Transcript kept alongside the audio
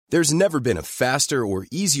There's never been a faster or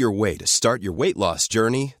easier way to start your weight loss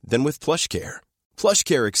journey than with PlushCare.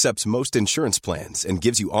 PlushCare accepts most insurance plans and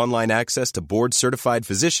gives you online access to board-certified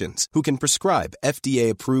physicians who can prescribe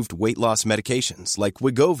FDA-approved weight loss medications like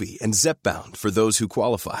Wegovy and Zepbound for those who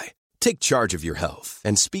qualify. Take charge of your health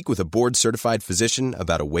and speak with a board-certified physician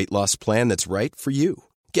about a weight loss plan that's right for you.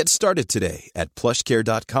 Get started today at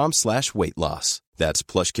plushcare.com/weight loss. That's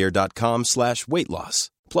plushcare.com/weight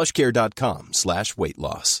loss. plushcare.com/weight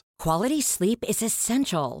loss. Quality sleep is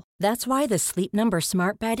essential. That's why the Sleep Number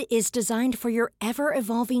Smart Bed is designed for your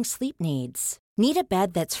ever-evolving sleep needs. Need a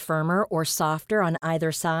bed that's firmer or softer on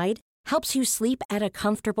either side? Helps you sleep at a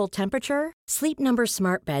comfortable temperature? Sleep Number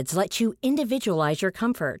Smart Beds let you individualize your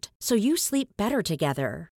comfort so you sleep better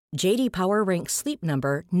together. J.D. Power ranks Sleep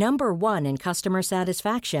Number number 1 in customer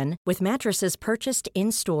satisfaction with mattresses purchased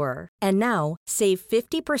in-store. And now, save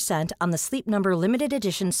 50% on the Sleep Number Limited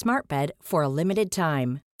Edition Smart Bed for a limited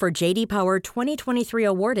time. For J.D. Power 2023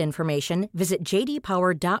 award information, visit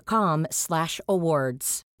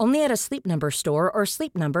jdpower.com/awards. Only at a Sleep Number store or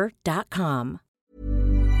sleepnumber.com.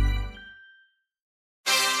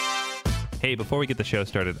 Hey, before we get the show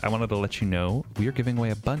started, I wanted to let you know we are giving away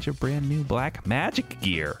a bunch of brand new Blackmagic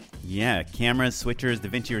gear. Yeah, cameras, switchers,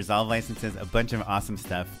 DaVinci Resolve licenses, a bunch of awesome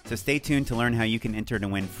stuff. So stay tuned to learn how you can enter to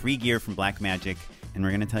win free gear from Blackmagic, and we're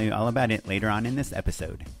going to tell you all about it later on in this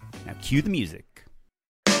episode. Now cue the music.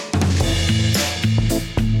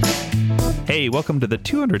 Hey, welcome to the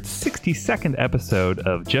 262nd episode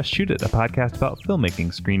of Just Shoot It, a podcast about filmmaking,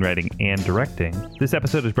 screenwriting, and directing. This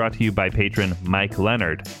episode is brought to you by patron Mike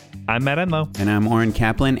Leonard. I'm Matt Enlow. And I'm Oren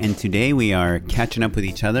Kaplan, and today we are catching up with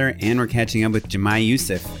each other, and we're catching up with Jemai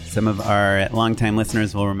Yusuf. Some of our longtime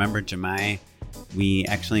listeners will remember Jemai. We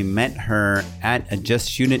actually met her at a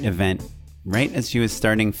Just Shoot It event right as she was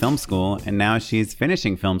starting film school, and now she's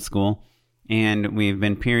finishing film school. And we've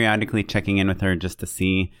been periodically checking in with her just to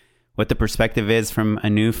see what the perspective is from a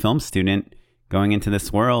new film student going into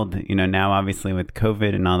this world. You know, now obviously with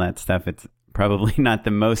COVID and all that stuff, it's probably not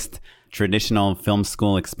the most traditional film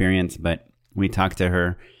school experience, but we talked to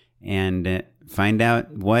her and find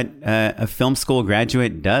out what a film school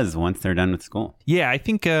graduate does once they're done with school. Yeah, I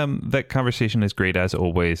think that conversation is great as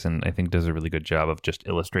always, and I think does a really good job of just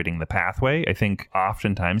illustrating the pathway. I think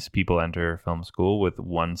oftentimes people enter film school with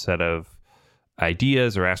one set of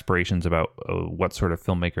ideas or aspirations about what sort of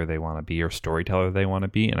filmmaker they want to be or storyteller they want to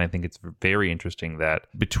be. And I think it's very interesting that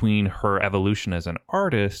between her evolution as an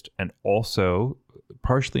artist and also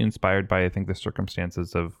partially inspired by, I think, the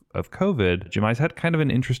circumstances of COVID, Jemai's had kind of an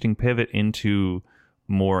interesting pivot into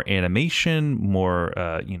more animation, more,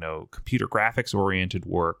 computer graphics oriented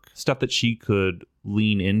work, stuff that she could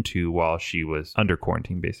lean into while she was under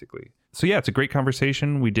quarantine, basically. So yeah, it's a great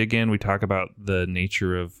conversation. We dig in, we talk about the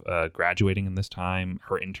nature of graduating in this time,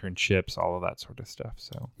 her internships, all of that sort of stuff.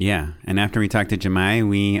 So yeah, and after we talk to Jemai,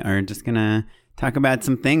 we are just going to talk about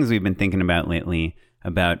some things we've been thinking about lately,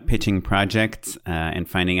 about pitching projects and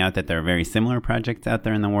finding out that there are very similar projects out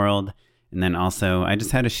there in the world. And then also, I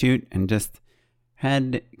just had a shoot and just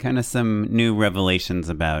had kind of some new revelations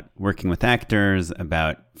about working with actors,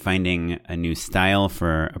 about finding a new style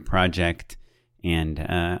for a project, and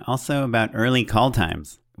also about early call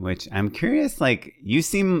times, which I'm curious, like, you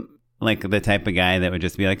seem like the type of guy that would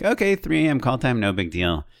just be like, okay, 3 a.m. call time, no big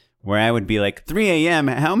deal. Where I would be like, 3 a.m.,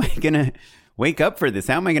 how am I going to wake up for this?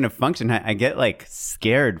 How am I going to function? I get like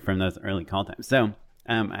scared from those early call times. So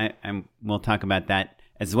we'll talk about that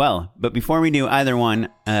as well. But before we do either one,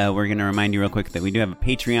 we're going to remind you real quick that we do have a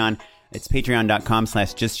Patreon. It's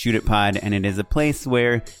patreon.com/justshootitpod, and it is a place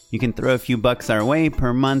where you can throw a few bucks our way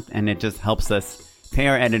per month, and it just helps us pay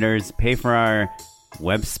our editors, pay for our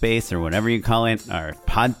web space or whatever you call it, our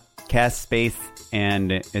podcast space,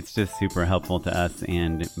 and it's just super helpful to us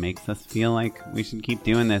and it makes us feel like we should keep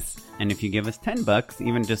doing this. And if you give us $10,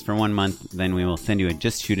 even just for 1 month, then we will send you a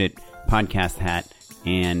Just Shoot It podcast hat.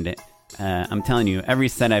 And I'm telling you, every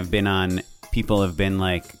set I've been on, people have been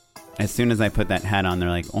like, as soon as I put that hat on, they're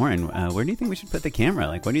like, Oren, where do you think we should put the camera?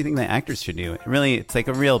 Like, what do you think the actors should do? It's like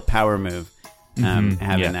a real power move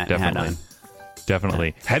having that hat on.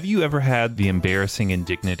 Definitely. Have you ever had the embarrassing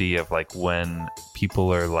indignity of like when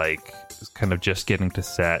people are like kind of just getting to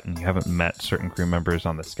set and you haven't met certain crew members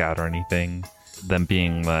on the scout or anything, them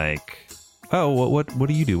being like, oh, what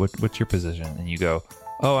do you do? What's your position? And you go,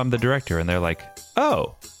 oh, I'm the director. And they're like,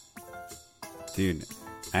 oh. Dude,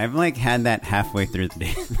 I've like had that halfway through the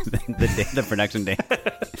day, the production day.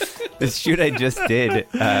 This shoot I just did,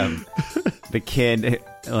 the kid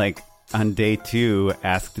like on day 2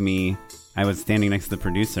 asked me, I was standing next to the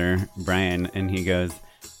producer, Brian, and he goes,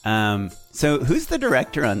 so who's the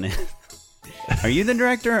director on this? are you the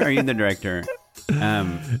director? Are you the director?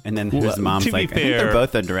 And then his mom's to be like, I think fair- they're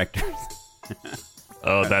both the directors.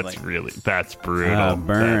 Oh, that's brutal. Burn.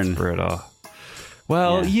 That's brutal.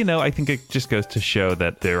 Well, Yeah. I think it just goes to show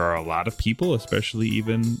that there are a lot of people, especially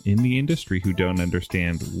even in the industry, who don't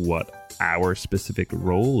understand what our specific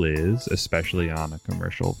role is, especially on a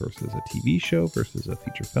commercial versus a TV show versus a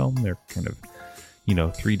feature film. They're kind of,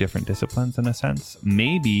 three different disciplines in a sense.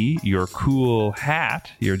 Maybe your cool hat,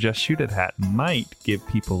 your Just Shoot It hat, might give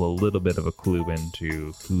people a little bit of a clue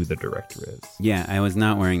into who the director is. Yeah, I was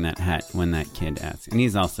not wearing that hat when that kid asked. And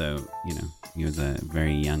he's also, he was a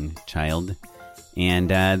very young child. And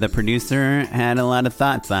the producer had a lot of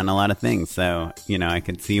thoughts on a lot of things. So, I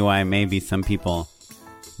could see why maybe some people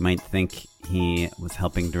might think he was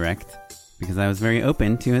helping direct, because I was very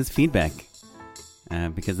open to his feedback.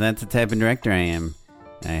 Because that's the type of director I am.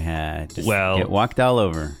 I just get walked all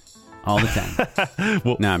over all the time.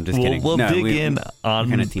 Well, no, I'm just kidding. We'll No, dig we in on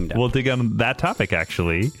kind of teamed up. We'll dig on that topic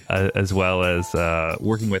actually, as well as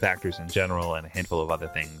working with actors in general and a handful of other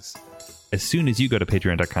things. As soon as you go to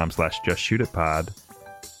patreon.com/justshootitpod,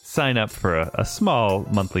 sign up for a small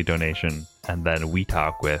monthly donation, and then we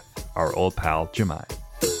talk with our old pal Jemai.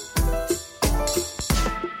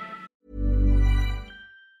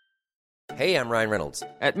 Hey, I'm Ryan Reynolds.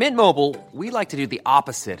 At Mint Mobile, we like to do the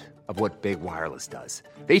opposite of what Big Wireless does.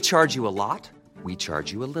 They charge you a lot, we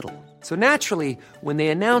charge you a little. So naturally, when they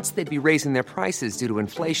announced they'd be raising their prices due to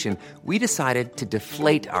inflation, we decided to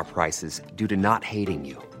deflate our prices due to not hating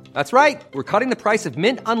you. That's right. We're cutting the price of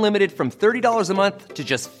Mint Unlimited from $30 a month to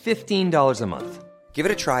just $15 a month. Give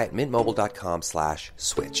it a try at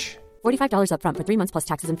mintmobile.com/switch. $45 up front for 3 months plus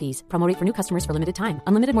taxes and fees. Promo rate for new customers for limited time.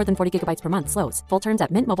 Unlimited more than 40 gigabytes per month. Slows full terms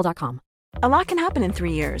at mintmobile.com. A lot can happen in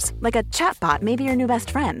 3 years, like a chatbot may be your new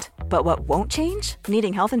best friend. But what won't change?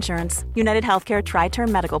 Needing health insurance. United Healthcare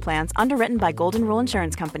Tri-Term Medical Plans, underwritten by Golden Rule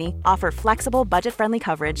Insurance Company, offer flexible, budget-friendly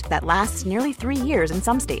coverage that lasts nearly 3 years in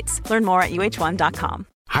some states. Learn more at uh1.com.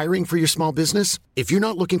 Hiring for your small business? If you're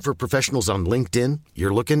not looking for professionals on LinkedIn,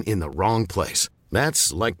 you're looking in the wrong place.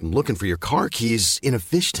 That's like looking for your car keys in a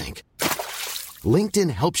fish tank. LinkedIn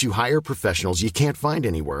helps you hire professionals you can't find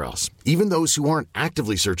anywhere else, even those who aren't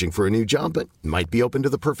actively searching for a new job but might be open to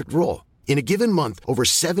the perfect role. In a given month, over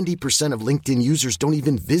 70% of LinkedIn users don't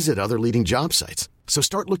even visit other leading job sites. So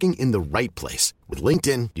start looking in the right place. With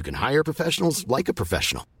LinkedIn, you can hire professionals like a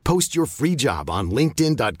professional. Post your free job on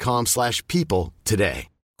linkedin.com/people today.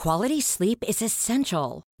 Quality sleep is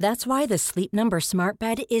essential. That's why the Sleep Number Smart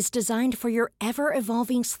Bed is designed for your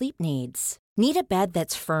ever-evolving sleep needs. Need a bed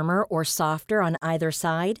that's firmer or softer on either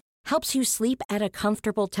side? Helps you sleep at a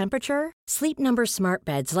comfortable temperature? Sleep Number Smart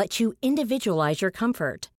Beds let you individualize your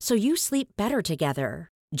comfort, so you sleep better together.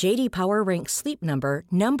 J.D. Power ranks Sleep Number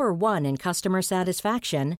number 1 in customer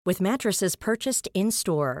satisfaction with mattresses purchased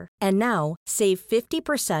in-store. And now, save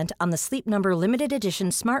 50% on the Sleep Number Limited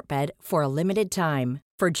Edition Smart Bed for a limited time.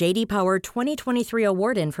 For J.D. Power 2023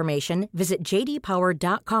 award information, visit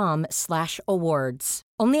jdpower.com/awards.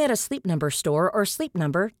 Only at a Sleep Number store or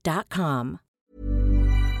sleepnumber.com.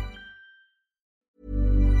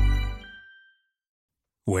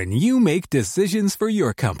 When you make decisions for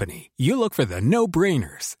your company, you look for the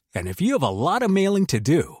no-brainers. And if you have a lot of mailing to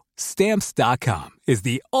do, Stamps.com is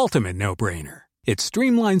the ultimate no-brainer. It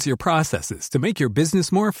streamlines your processes to make your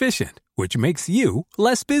business more efficient, which makes you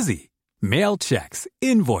less busy. Mail checks,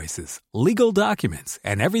 invoices, legal documents,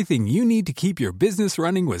 and everything you need to keep your business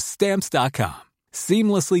running with Stamps.com.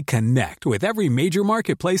 Seamlessly connect with every major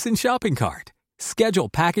marketplace and shopping cart. Schedule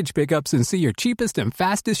package pickups and see your cheapest and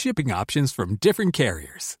fastest shipping options from different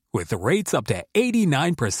carriers, with rates up to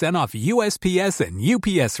 89% off USPS and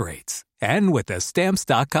UPS rates. And with the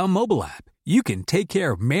Stamps.com mobile app, you can take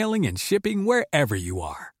care of mailing and shipping wherever you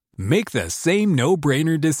are. Make the same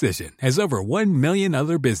no-brainer decision as over 1 million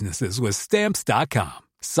other businesses with Stamps.com.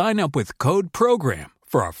 Sign up with code PROGRAM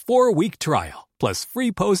for a 4-week trial, plus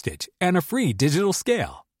free postage and a free digital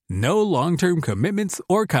scale. No long-term commitments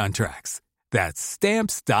or contracts. That's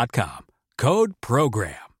Stamps.com. Code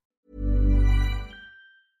PROGRAM.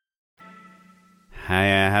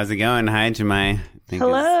 Hi, how's it going? Hi, Jemai.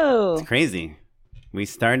 Hello. It's crazy. We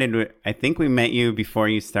started, I think we met you before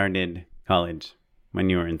you started college, when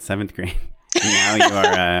you were in 7th grade. And now you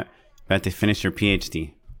are about to finish your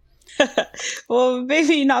PhD. Well,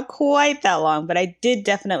 maybe not quite that long, but I did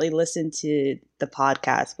definitely listen to the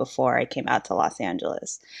podcast before I came out to Los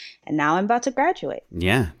Angeles. And now I'm about to graduate.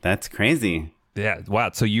 Yeah, that's crazy. Yeah,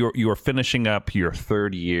 wow. So you are finishing up your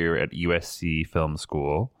 3rd year at USC Film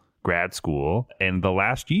School, grad school, and the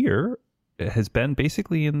last year has been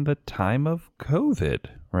basically in the time of COVID,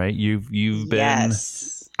 right? You've been.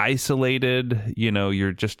 Yes. isolated?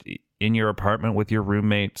 You're just in your apartment with your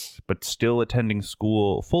roommates, but still attending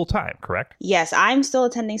school full time, correct? Yes, I'm still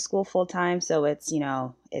attending school full time. So it's,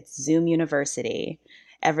 it's Zoom University.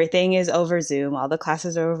 Everything is over Zoom. All the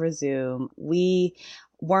classes are over Zoom. We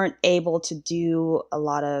weren't able to do a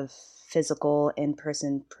lot of physical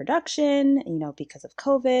in-person production, because of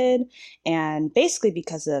COVID and basically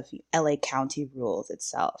because of LA County rules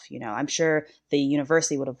itself. I'm sure the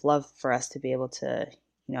university would have loved for us to be able to,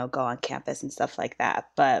 go on campus and stuff like that,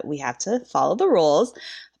 but we have to follow the rules.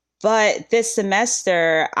 But this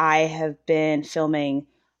semester, I have been filming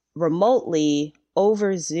remotely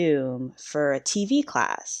over Zoom for a TV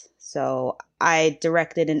class. So I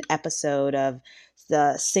directed an episode of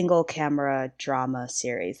the single camera drama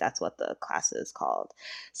series. That's what the class is called.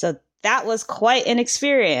 So that was quite an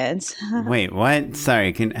experience. Wait, what?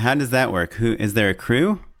 Sorry, how does that work? Is there a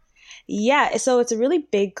crew? Yeah, so it's a really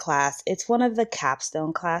big class. It's one of the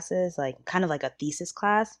capstone classes, kind of like a thesis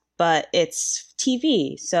class, but it's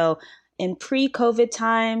TV. So in pre-COVID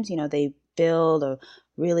times, they build a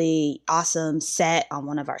really awesome set on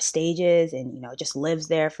one of our stages and, it just lives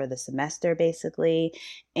there for the semester basically.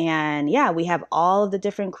 And yeah, we have all of the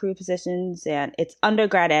different crew positions and it's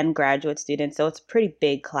undergrad and graduate students. So it's a pretty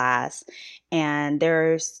big class and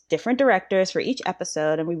there's different directors for each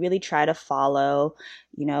episode. And we really try to follow,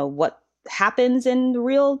 what happens in the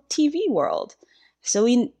real TV world. So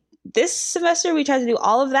this semester, we tried to do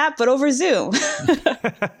all of that, but over Zoom.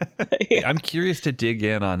 Yeah. I'm curious to dig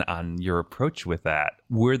in on your approach with that.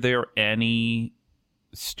 Were there any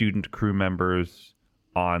student crew members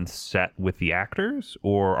on set with the actors,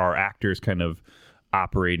 or are actors kind of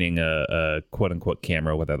operating a quote-unquote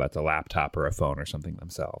camera, whether that's a laptop or a phone or something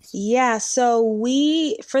themselves? Yeah, so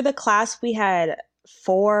for the class, we had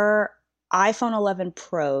 4 iPhone 11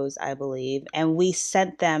 Pros, I believe, and we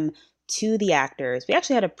sent them to the actors. We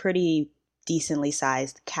actually had a pretty decently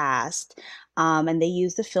sized cast, and they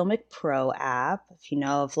used the Filmic Pro app,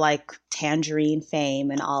 of Tangerine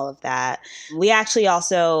fame and all of that. We actually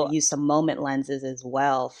also used some moment lenses as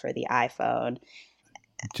well for the iPhone.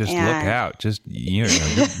 Just look out. Just,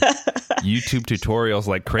 YouTube tutorials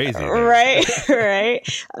like crazy. Right.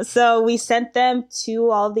 So we sent them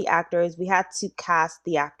to all of the actors. We had to cast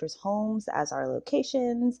the actors' homes as our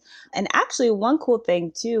locations. And actually, one cool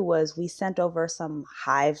thing, too, was we sent over some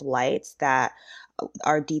Hive lights that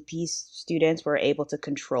our DP students were able to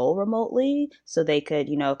control remotely. So they could,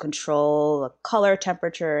 control the color,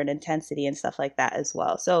 temperature, and intensity and stuff like that as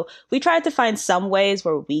well. So we tried to find some ways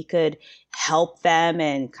where we could help them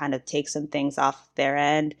and kind of take some things off their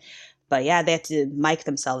end. But yeah, they had to mic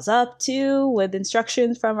themselves up too with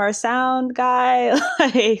instructions from our sound guy.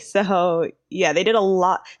 So yeah, they did a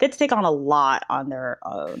lot. They had to take on a lot on their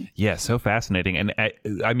own. Yeah, so fascinating. And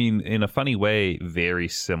I mean, in a funny way, very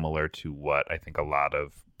similar to what I think a lot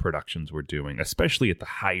of productions were doing, especially at the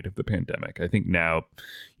height of the pandemic. I think now,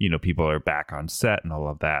 people are back on set and all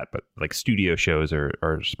of that, but studio shows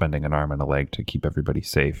are spending an arm and a leg to keep everybody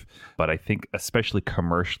safe. But I think especially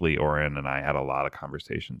commercially, Oren and I had a lot of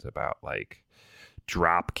conversations about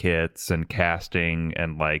drop kits and casting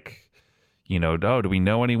and do we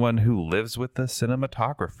know anyone who lives with the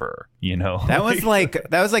cinematographer? That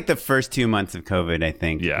was the first 2 months of COVID, I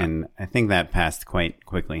think. Yeah. And I think that passed quite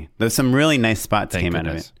quickly. There's some really nice spots came out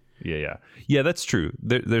of it. Yeah, that's true.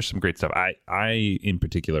 There's some great stuff. I in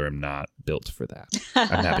particular am not built for that.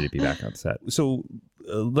 I'm happy to be back on set. So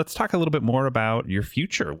let's talk a little bit more about your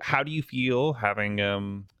future. How do you feel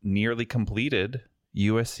having nearly completed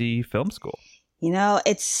USC Film School?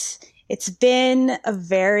 It's been a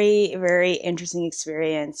very, very interesting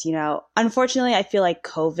experience. Unfortunately, I feel like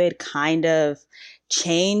COVID kind of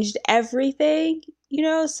changed everything,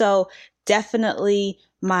 so definitely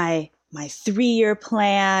my 3-year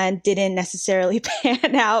plan didn't necessarily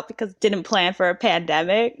pan out because it didn't plan for a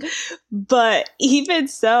pandemic. But even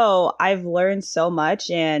so, I've learned so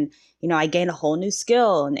much and, I gained a whole new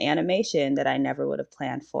skill in animation that I never would have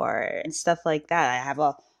planned for and stuff like that. I have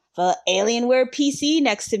a Alienware PC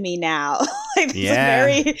next to me now. It's a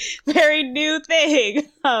very, very new thing.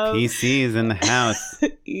 PCs in the house.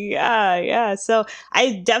 Yeah. So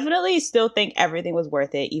I definitely still think everything was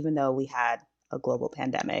worth it, even though we had a global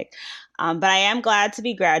pandemic. But I am glad to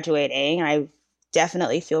be graduating, and I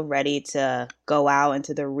definitely feel ready to go out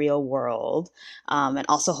into the real world, and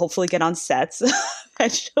also hopefully get on sets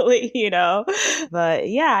eventually, But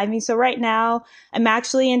yeah, so right now I'm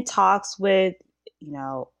actually in talks with,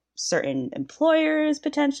 certain employers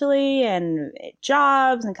potentially and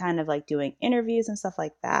jobs and kind of doing interviews and stuff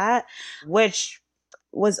like that, which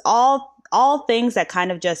was all all things that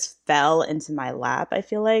kind of just fell into my lap, I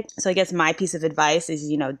feel like. So I guess my piece of advice is,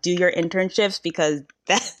 do your internships, because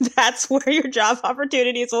that's where your job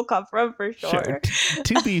opportunities will come from for sure.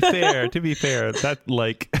 To be fair,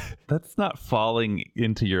 that's not falling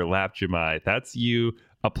into your lap, Jemai. That's you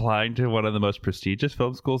applying to one of the most prestigious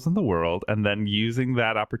film schools in the world and then using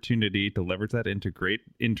that opportunity to leverage that into great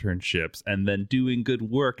internships and then doing good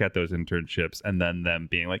work at those internships and then them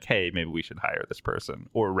being like, hey, maybe we should hire this person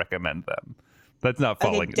or recommend them. That's not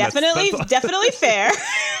falling. Okay, definitely fair.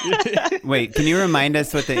 Wait, can you remind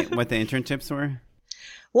us what the internships were?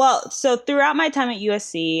 Well, so throughout my time at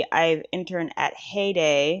USC, I've interned at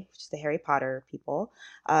Heyday, which is the Harry Potter people,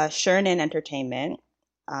 Chernin Entertainment,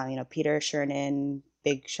 Peter Chernin,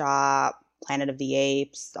 Big Shop, Planet of the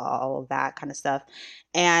Apes, all of that kind of stuff.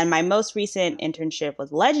 And my most recent internship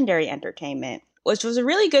was Legendary Entertainment, which was a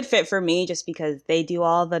really good fit for me just because they do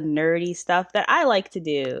all the nerdy stuff that I like to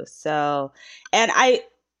do. So, and I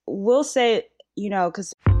will say,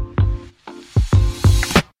 because...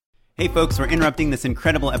 Hey folks, we're interrupting this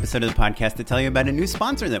incredible episode of the podcast to tell you about a new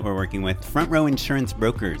sponsor that we're working with, Front Row Insurance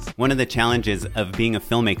Brokers. One of the challenges of being a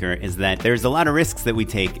filmmaker is that there's a lot of risks that we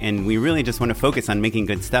take, and we really just want to focus on making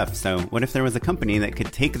good stuff. So what if there was a company that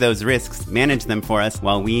could take those risks, manage them for us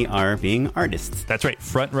while we are being artists? That's right.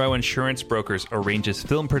 Front Row Insurance Brokers arranges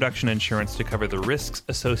film production insurance to cover the risks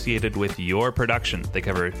associated with your production. They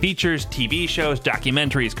cover features, TV shows,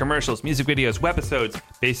 documentaries, commercials, music videos, webisodes,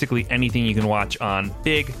 basically anything you can watch on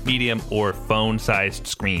big, medium, or phone-sized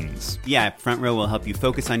screens. Yeah, Front Row will help you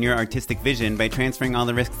focus on your artistic vision by transferring all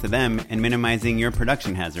the risks to them and minimizing your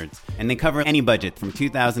production hazards. And they cover any budget from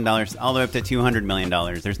 $2,000 all the way up to $200 million.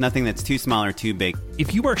 There's nothing that's too small or too big.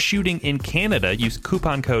 If you are shooting in Canada, use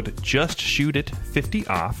coupon code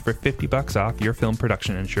JUSTSHOOTIT50 for $50 off your film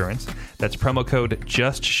production insurance. That's promo code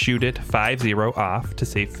JUSTSHOOTIT50 to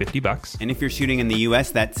save $50. And if you're shooting in the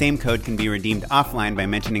US, that same code can be redeemed offline by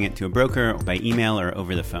mentioning it to a broker, by email, or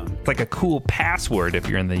over the phone. It's like a cool password if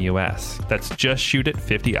you're in the US. That's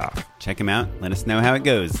JUSTSHOOTIT50. Check them out. Let us know how it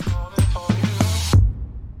goes.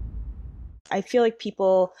 I feel like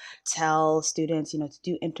people tell students, to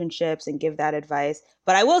do internships and give that advice.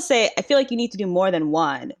 But I will say, I feel like you need to do more than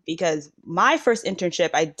one, because my first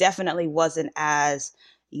internship, I definitely wasn't as,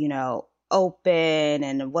 open,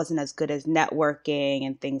 and it wasn't as good as networking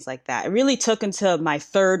and things like that. It really took until my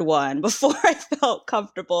third one before I felt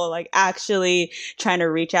comfortable, like actually trying to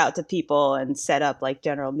reach out to people and set up like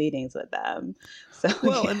general meetings with them. So,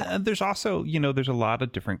 well, and there's also, there's a lot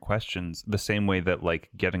of different questions, the same way that like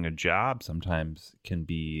getting a job sometimes can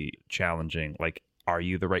be challenging. Like, are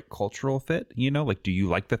you the right cultural fit? Like, do you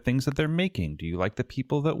like the things that they're making? Do you like the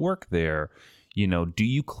people that work there? Do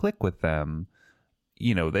you click with them?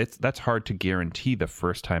 That's hard to guarantee the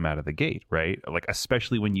first time out of the gate, right? Like,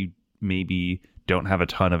 especially when you maybe don't have a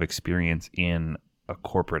ton of experience in a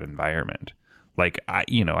corporate environment. Like,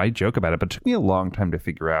 I joke about it, but it took me a long time to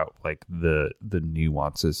figure out like the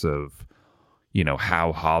nuances of,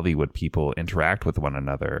 how Hollywood people interact with one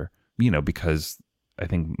another, because I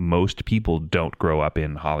think most people don't grow up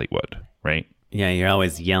in Hollywood, right? Yeah, you're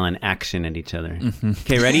always yelling action at each other. Mm-hmm.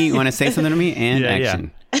 Okay, ready? You want to say something to me? And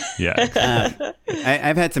action. Yeah.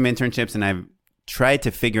 I've had some internships, and I've tried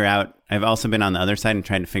to figure out, I've also been on the other side and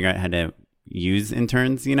tried to figure out how to use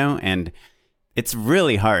interns, and it's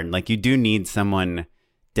really hard. Like, you do need someone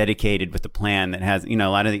dedicated with a plan that has, a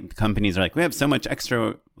lot of the companies are like, we have so much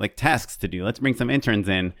extra like tasks to do. Let's bring some interns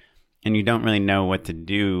in. And you don't really know what to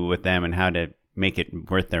do with them and how to make it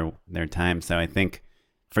worth their time. So I think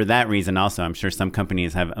for that reason also, I'm sure some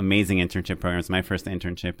companies have amazing internship programs. My first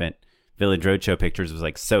internship at Village Roadshow Pictures was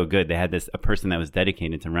like so good. They had a person that was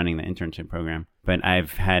dedicated to running the internship program. But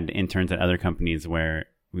I've had interns at other companies where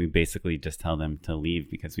we basically just tell them to leave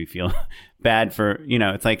because we feel bad for,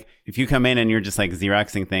 it's like if you come in and you're just like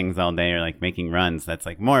Xeroxing things all day or like making runs, that's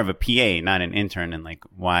like more of a PA, not an intern. And like,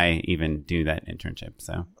 why even do that internship?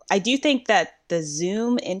 So I do think that the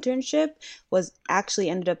Zoom internship was actually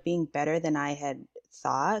ended up being better than I had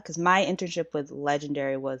thought, because my internship with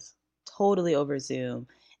Legendary was totally over Zoom.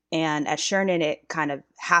 And at Chernin, it kind of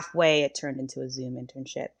halfway, it turned into a Zoom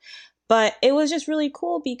internship. But it was just really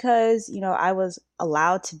cool because, I was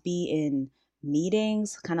allowed to be in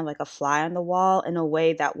meetings, kind of like a fly on the wall, in a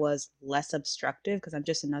way that was less obstructive because I'm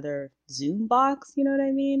just another Zoom box, you know what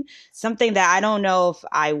I mean? Something that I don't know if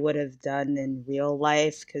I would have done in real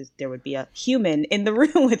life because there would be a human in the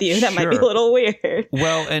room with you. That might be a little weird.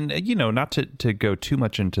 Well, and, not to go too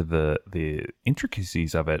much into the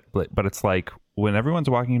intricacies of it, but it's like when everyone's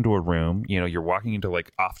walking into a room, you're walking into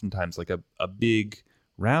like oftentimes like a big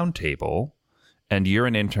round table, and you're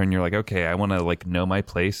an intern, you're like, okay, I want to like know my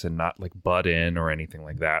place and not like butt in or anything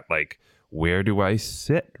like that. Like, where do I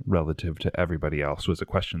sit relative to everybody else was a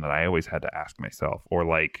question that I always had to ask myself. Or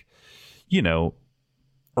like, you know,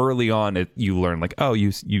 early on, you learn like, oh,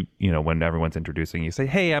 you know, when everyone's introducing, you say,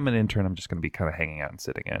 hey, I'm an intern. I'm just going to be kind of hanging out and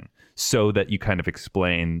sitting in, so that you kind of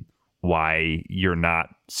explain why you're not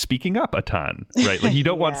speaking up a ton, right? Like you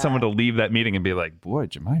don't want someone to leave that meeting and be like, boy,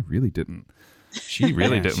 Jemai really didn't. She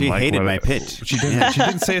really didn't. She like hated my pitch. She didn't. She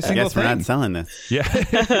didn't say a single I guess thing. We're not selling this. Yeah,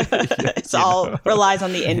 It's all relies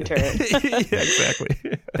on the intern. Yeah,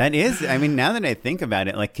 exactly. That is, I mean, now that I think about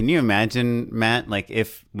it, like, can you imagine, Matt, like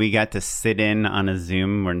if we got to sit in on a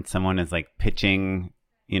Zoom when someone is like pitching,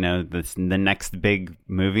 you know, the next big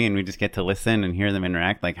movie, and we just get to listen and hear them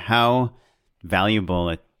interact? Like, how valuable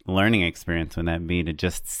a learning experience would that be to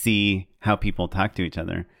just see how people talk to each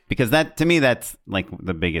other? Because that, to me, that's like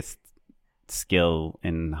the biggest skill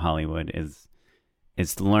in Hollywood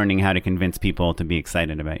is learning how to convince people to be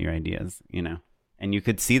excited about your ideas, you know? And you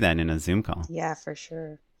could see that in a Zoom call. Yeah, for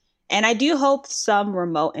sure. And I do hope some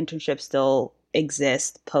remote internships still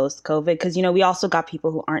exist post-COVID, because, you know, we also got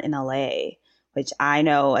people who aren't in LA, which I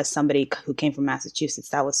know as somebody who came from Massachusetts,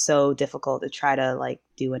 that was so difficult to try to like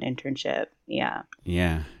do an internship. Yeah.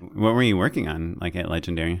 Yeah. What were you working on, like at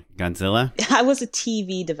Legendary? Godzilla? I was a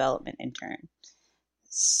TV development intern.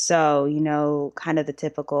 So, you know, kind of the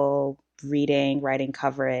typical reading, writing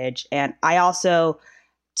coverage. And I also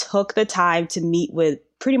took the time to meet with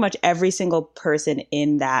pretty much every single person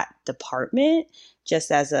in that department,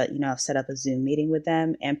 just as a, you know, set up a Zoom meeting with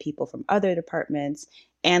them and people from other departments.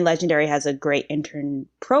 And Legendary has a great intern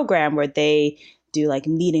program where they do like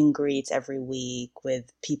meet and greets every week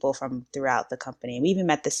with people from throughout the company. We even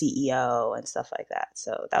met the CEO and stuff like that.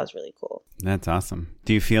 So that was really cool. That's awesome.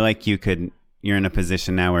 Do you feel like you're in a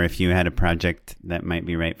position now where if you had a project that might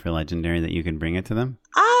be right for Legendary, that you could bring it to them?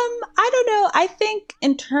 I don't know. I think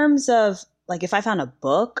in terms of like if I found a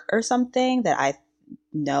book or something that I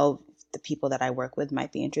know the people that I work with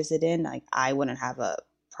might be interested in, like I wouldn't have a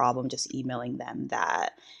problem just emailing them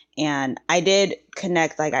that. And I did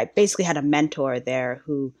connect, like I basically had a mentor there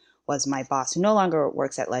who was my boss, who no longer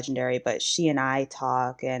works at Legendary, but she and I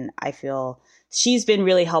talk, and I feel she's been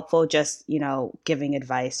really helpful just, you know, giving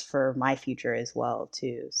advice for my future as well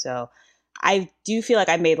too. So I do feel like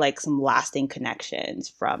I made like some lasting connections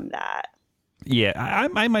from that. Yeah,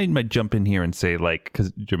 I might jump in here and say, like,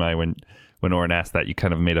 because Jemai, when Oren asked that, you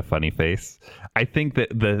kind of made a funny face. I think that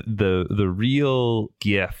the real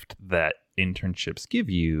gift that internships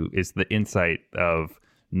give you is the insight of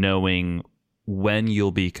knowing when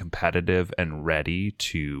you'll be competitive and ready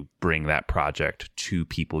to bring that project to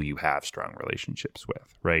people you have strong relationships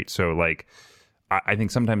with, right? So, like, I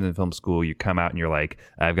think sometimes in film school, you come out and you're like,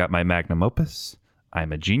 I've got my magnum opus.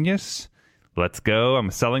 I'm a genius. Let's go.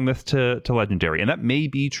 I'm selling this to Legendary. And that may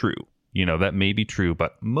be true. You know, that may be true.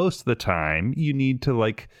 But most of the time, you need to,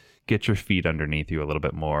 like, get your feet underneath you a little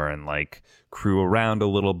bit more and, like, crew around a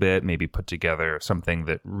little bit, maybe put together something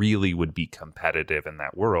that really would be competitive in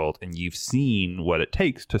that world. And you've seen what it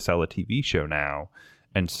takes to sell a TV show now.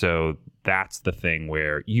 And so that's the thing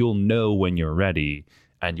where you'll know when you're ready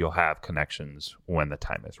and you'll have connections when the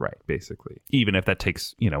time is right, basically. Even if that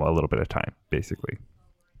takes, you know, a little bit of time, basically.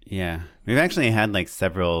 Yeah. We've actually had like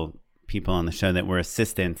several people on the show that were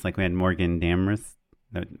assistants. Like we had Morgan Damrus,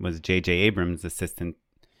 that was J.J. Abrams' assistant.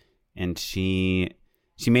 And she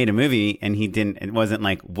made a movie, and it wasn't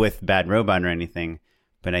like with Bad Robot or anything,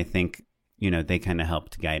 but I think, you know, they kind of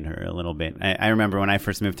helped guide her a little bit. I remember when I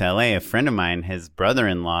first moved to LA, a friend of mine, his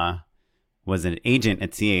brother-in-law was an agent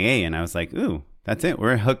at CAA, and I was like, ooh, that's it.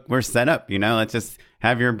 We're hooked. We're set up. You know, let's just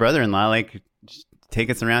have your brother-in-law like take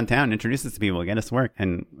us around town, introduce us to people, get us work.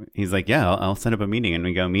 And he's like, yeah, I'll set up a meeting, and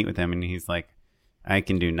we go meet with him. And he's like, I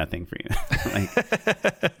can do nothing for you.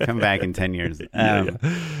 Like, come back in 10 years.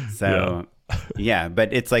 Yeah,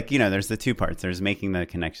 but it's like, you know, there's the two parts. There's making the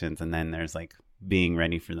connections, and then there's like being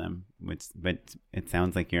ready for them. But it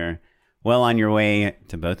sounds like you're well on your way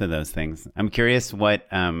to both of those things. I'm curious what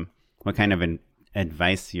kind of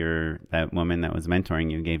advice that woman that was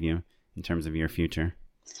mentoring you gave you in terms of your future.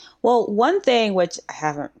 Well, one thing which I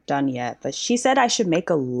haven't done yet, but she said I should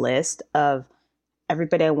make a list of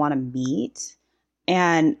everybody I want to meet.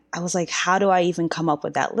 And I was like, how do I even come up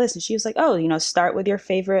with that list? And she was like, oh, you know, start with your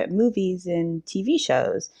favorite movies and TV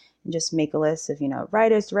shows and just make a list of, you know,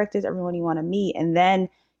 writers, directors, everyone you want to meet. And then,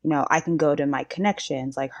 you know, I can go to my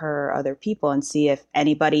connections, like her, other people, and see if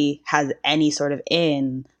anybody has any sort of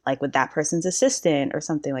like with that person's assistant or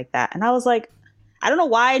something like that. And I was like, I don't know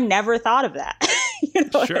why I never thought of that. You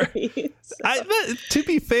know sure. what I mean? So. To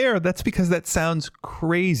be fair, that's because that sounds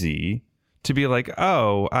crazy to be like,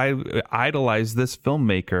 oh, I idolize this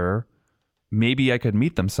filmmaker. Maybe I could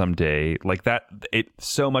meet them someday. Like that,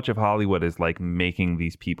 so much of Hollywood is like making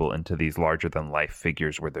these people into these larger than life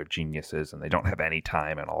figures where they're geniuses and they don't have any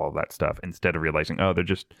time and all of that stuff, instead of realizing, oh, they're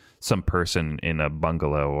just some person in a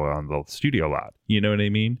bungalow or on the studio lot. You know what I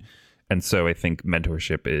mean? And so I think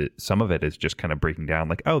mentorship some of it is just kind of breaking down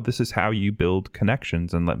like, oh, this is how you build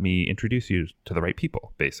connections and let me introduce you to the right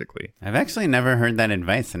people, basically. I've actually never heard that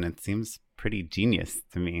advice, and it seems pretty genius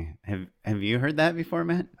to me. Have you heard that before,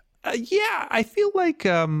 Matt? Yeah, I feel like,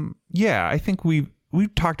 I think we've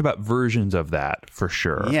talked about versions of that for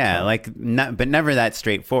sure. Yeah, but never that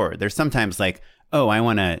straightforward. There's sometimes like, oh, I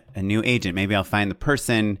want a new agent. Maybe I'll find the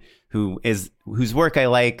person whose work I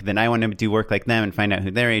like, then I want to do work like them and find out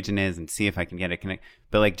who their agent is and see if I can get a connect.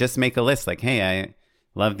 But like, just make a list like, hey, I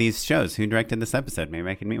love these shows. Who directed this episode? Maybe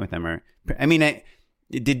I can meet with them. Or, I mean,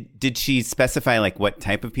 did she specify like what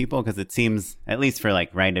type of people? Because it seems, at least for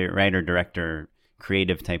like writer, director,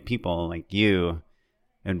 creative type people like you,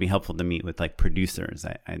 it would be helpful to meet with like producers,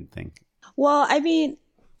 I think. Well, I mean,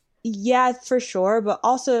 yeah, for sure. But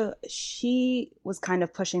also she was kind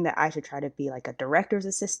of pushing that I should try to be like a director's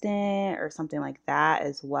assistant or something like that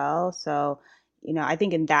as well. So, I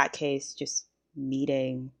think in that case, just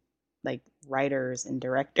meeting like writers and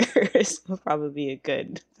directors would probably be a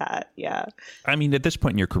good path. Yeah. I mean, at this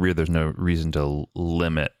point in your career, there's no reason to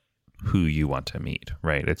limit who you want to meet,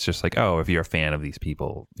 right? It's just like, oh, if you're a fan of these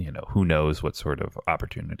people, who knows what sort of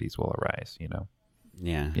opportunities will arise,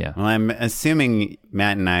 Yeah. Yeah. Well, I'm assuming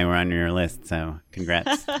Matt and I were on your list, so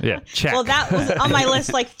congrats. Yeah, check. Well, that was on my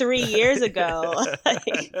list like 3 years ago.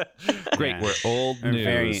 Great, we're old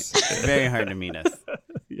news. Very, very hard to meet us.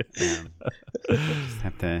 Just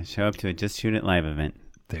have to show up to a Just Shoot It live event.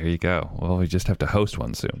 There you go. Well, we just have to host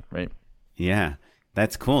one soon, right? Yeah.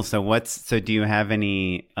 That's cool. So do you have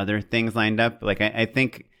any other things lined up? Like, I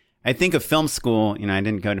think of film school, I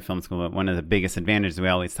didn't go to film school, but one of the biggest advantages we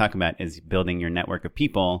always talk about is building your network of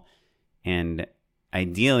people. And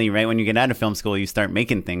ideally, right when you get out of film school, you start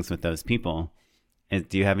making things with those people.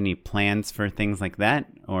 Do you have any plans for things like that?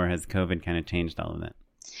 Or has COVID kind of changed all of that?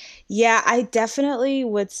 Yeah, I definitely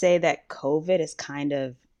would say that COVID has kind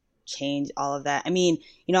of changed all of that. I mean,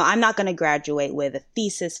 I'm not going to graduate with a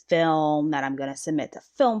thesis film that I'm going to submit to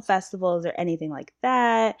film festivals or anything like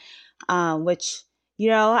that, which,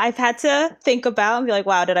 I've had to think about and be like,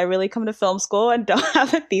 wow, did I really come to film school and don't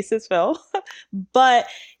have a thesis film? But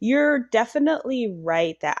you're definitely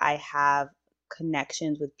right that I have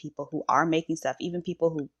connections with people who are making stuff, even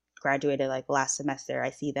people who graduated like last semester.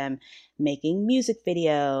 I see them making music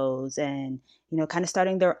videos and, kind of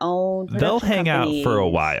starting their own production They'll hang companies. out for a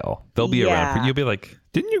while. They'll be around. You'll be like,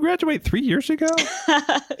 didn't you graduate 3 years ago?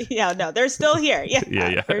 Yeah, no, they're still here.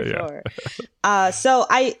 Yeah, for sure. So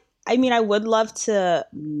I mean, I would love to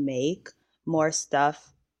make more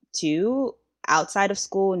stuff too outside of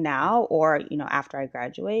school now or, after I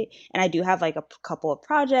graduate. And I do have like a couple of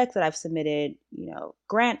projects that I've submitted,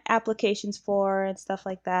 grant applications for and stuff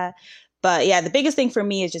like that. But yeah, the biggest thing for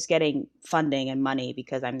me is just getting funding and money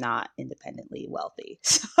because I'm not independently wealthy.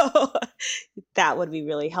 So that would be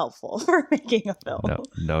really helpful for making a film.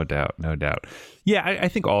 No doubt. Yeah, I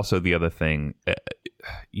think also the other thing,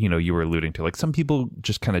 you were alluding to, like some people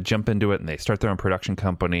just kind of jump into it and they start their own production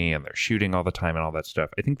company and they're shooting all the time and all that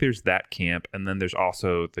stuff. I think there's that camp. And then there's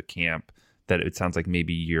also the camp that it sounds like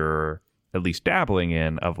maybe you're at least dabbling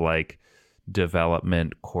in of like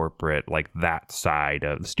development, corporate, like that side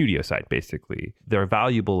of the studio side, basically. They're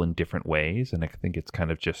valuable in different ways. And I think it's kind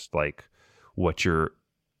of just like what your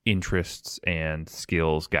interests and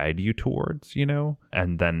skills guide you towards,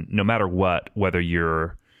 and then no matter what, whether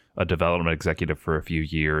you're a development executive for a few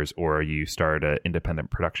years or you start an independent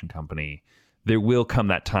production company, there will come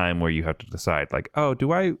that time where you have to decide like, oh,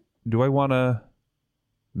 do I want to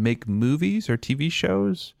make movies or TV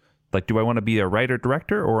shows? Like, do I want to be a writer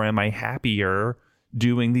director or am I happier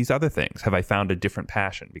doing these other things? Have I found a different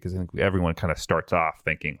passion? Because I think everyone kind of starts off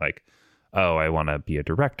thinking like, oh, I want to be a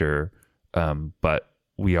director. But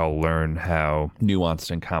we all learn how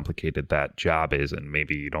nuanced and complicated that job is. And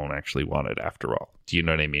maybe you don't actually want it after all. Do you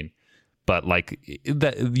know what I mean? But like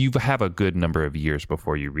that, you have a good number of years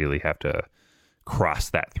before you really have to cross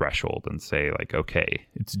that threshold and say like, okay,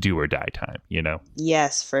 it's do or die time,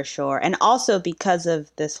 Yes, for sure. And also because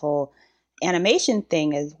of this whole animation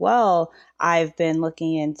thing as well, I've been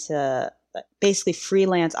looking into basically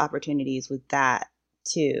freelance opportunities with that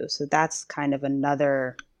too. So that's kind of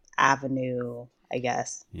another avenue, I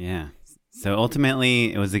guess. Yeah. So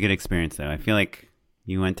ultimately it was a good experience though. I feel like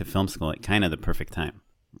you went to film school at kind of the perfect time,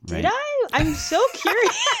 right? Did I? I'm so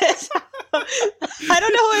curious. I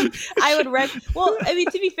don't know if I would well, I mean,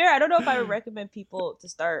 to be fair, I don't know if I would recommend people to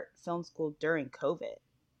start film school during COVID.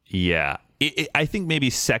 Yeah. I think maybe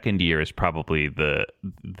second year is probably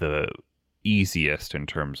the easiest in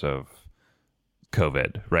terms of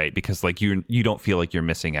COVID, right? Because like you don't feel like you're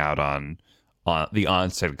missing out on the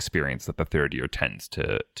onset experience that the third year tends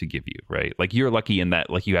to give you, right? Like you're lucky in that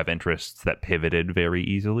like you have interests that pivoted very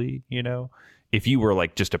easily, you know? If you were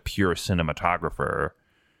like just a pure cinematographer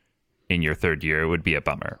in your third year, it would be a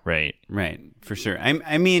bummer, right? Right, for sure.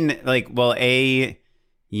 I mean, like, well,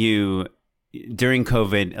 you during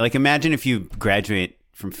COVID, like imagine if you graduate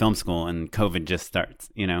from film school and COVID just starts,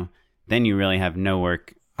 you know, then you really have no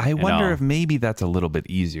work. I wonder if maybe that's a little bit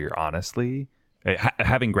easier, honestly.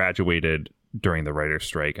 Having graduated during the writer's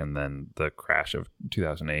strike and then the crash of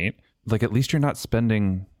 2008, like at least you're not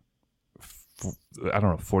spending, I don't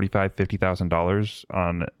know, $45,000, $50,000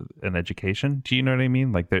 on an education. Do you know what I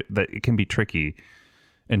mean? Like that it can be tricky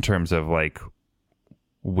in terms of like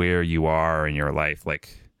where you are in your life.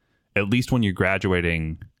 Like at least when you're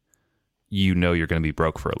graduating, you know you're going to be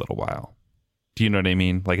broke for a little while. Do you know what I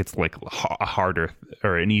mean? Like it's like a harder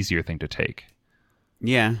or an easier thing to take.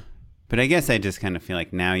 Yeah. But I guess I just kind of feel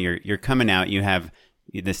like now you're coming out, you have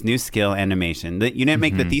this new skill, animation. That you didn't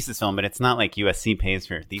make the thesis film, but it's not like USC pays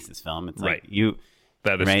for your thesis film. It's like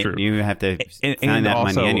that is true. You have to find that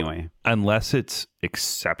also, money anyway. Unless it's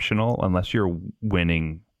exceptional, unless you're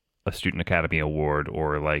winning a Student Academy Award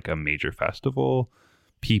or like a major festival,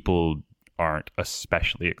 people aren't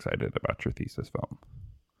especially excited about your thesis film.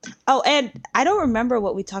 Oh, and I don't remember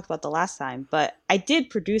what we talked about the last time, but I did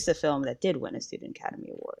produce a film that did win a Student Academy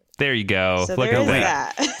Award. There you go. So there is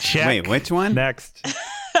that. Check. Wait, which one? Next.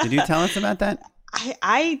 Did you tell us about that?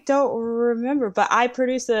 I don't remember, but I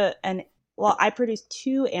produced I produced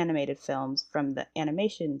 2 animated films from the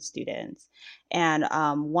animation students. And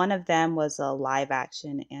one of them was a live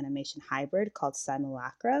action animation hybrid called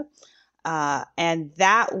Simulacra. And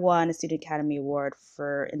that won a Student Academy Award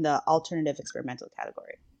in the alternative experimental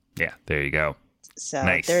category. Yeah, there you go. So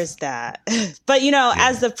nice. There's that. But, you know,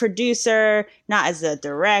 as the producer, not as the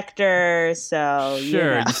director. So,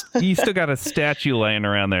 sure. You know. You still got a statue laying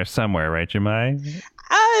around there somewhere, right, Jemai?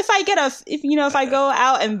 If I go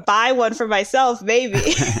out and buy one for myself, maybe.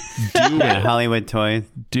 Do it. Hollywood Toys.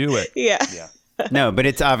 Do it. Yeah. No, but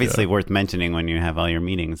it's obviously worth mentioning when you have all your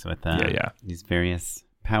meetings with these various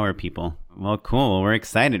power people. Well, cool. We're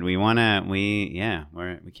excited. We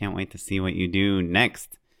can't wait to see what you do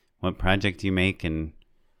next. What project you make and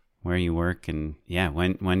where you work, and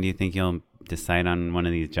when do you think you'll decide on one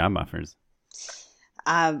of these job offers?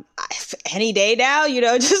 Any day now, you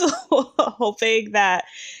know, just hoping that,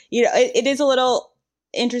 you know, it is a little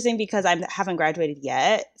interesting because I haven't graduated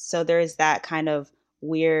yet. So there is that kind of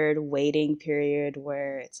weird waiting period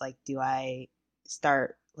where it's like, do I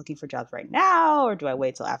start looking for jobs right now or do I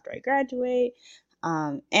wait till after I graduate?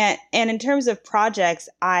 And in terms of projects,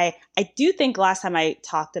 I do think last time I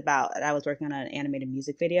talked about that I was working on an animated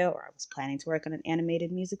music video, or I was planning to work on an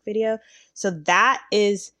animated music video. So that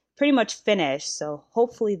is pretty much finished. So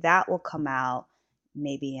hopefully that will come out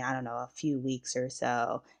maybe, I don't know, a few weeks or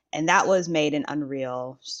so. And that was made in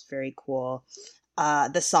Unreal, which is very cool.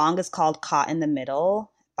 The song is called Caught in the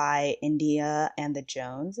Middle by India and the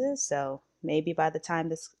Joneses. So maybe by the time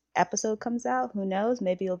this episode comes out, who knows,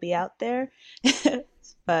 maybe it'll be out there.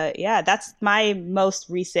 But yeah, that's my most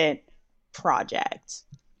recent project.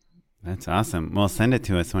 That's awesome. Well, send it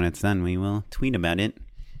to us when it's done. We will tweet about it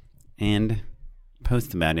and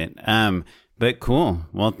post about it. But cool.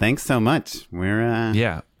 Well, thanks so much. We're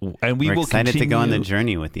and we're excited to go on the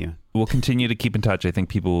journey with you. We'll continue to keep in touch. I think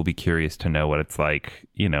people will be curious to know what it's like,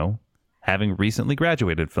 you know, having recently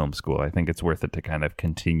graduated film school. I think it's worth it to kind of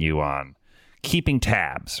continue on keeping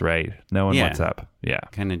tabs, right? Knowing what's up. Yeah.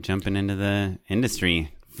 Kind of jumping into the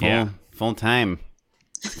industry full time.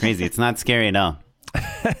 It's crazy. It's not scary at all.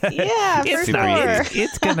 Yeah, for sure.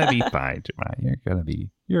 It's going to be fine, Jemai.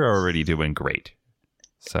 You're already doing great.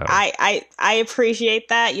 So I appreciate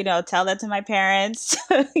that. You know, tell that to my parents.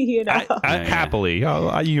 You know, happily.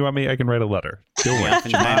 You want me? I can write a letter.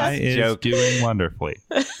 Jemai is doing wonderfully.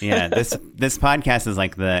 Yeah, this podcast is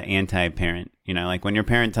like the anti-parent. You know, like when your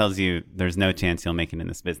parent tells you there's no chance you'll make it in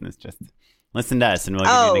this business, just listen to us, and we'll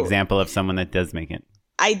give you an example of someone that does make it.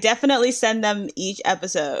 I definitely send them each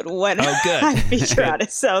episode when I feature on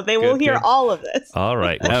it, so they will hear all of this. All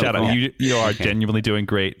right. Well, shout out. You are genuinely doing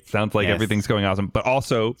great. Sounds like everything's going awesome. But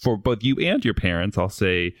also, for both you and your parents, I'll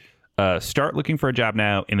say, start looking for a job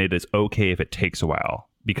now, and it is okay if it takes a while,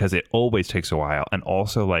 because it always takes a while. And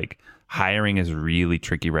also, like, hiring is really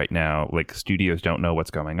tricky right now. Like, studios don't know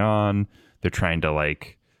what's going on. They're trying to,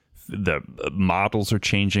 like, the models are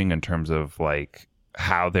changing in terms of like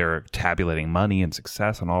how they're tabulating money and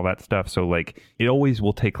success and all that stuff. So like it always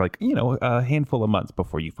will take like, a handful of months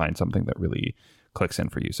before you find something that really clicks in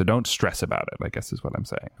for you. So don't stress about it, I guess is what I'm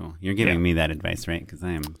saying. Cool. You're giving me that advice, right? Because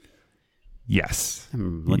I'm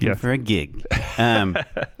looking for a gig.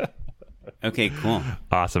 Okay, cool.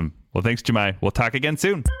 Awesome. Well, thanks, Jemai. We'll talk again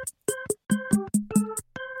soon.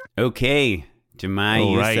 Okay, Jemai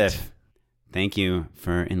All Youssef. right. Thank you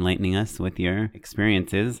for enlightening us with your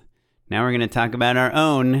experiences. Now we're going to talk about our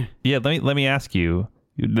own. Yeah, let me ask you.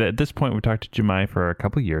 At this point, we've talked to Jemai for a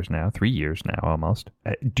couple of years now, 3 years now almost.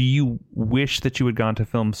 Do you wish that you had gone to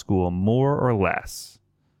film school more or less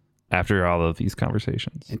after all of these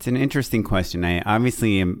conversations? It's an interesting question. I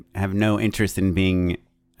obviously have no interest in being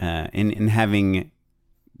in having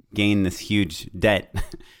gained this huge debt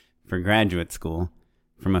for graduate school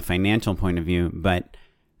from a financial point of view, but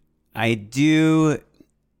I do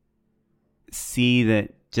see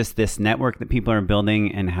that just this network that people are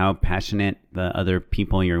building and how passionate the other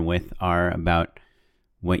people you're with are about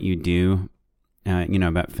what you do,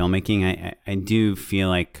 about filmmaking. I do feel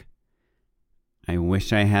like I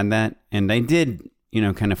wish I had that. And I did,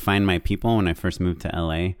 kind of find my people when I first moved to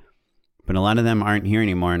LA, but a lot of them aren't here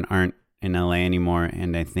anymore and aren't in LA anymore.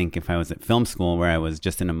 And I think if I was at film school where I was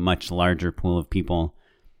just in a much larger pool of people,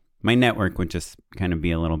 my network would just kind of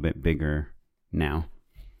be a little bit bigger now.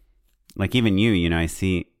 Like even you, I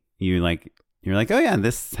see you like, you're like, oh yeah,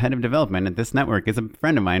 this head of development at this network is a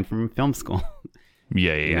friend of mine from film school.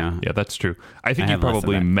 Yeah, that's true. I think I you have less of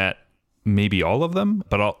probably that. met maybe all of them,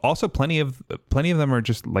 but also plenty of them are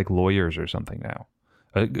just like lawyers or something now.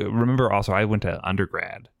 Remember also I went to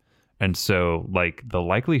undergrad. And so like the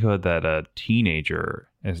likelihood that a teenager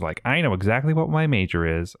is like, I know exactly what my major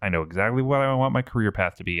is. I know exactly what I want my career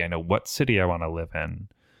path to be. I know what city I want to live in.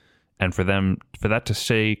 And for that to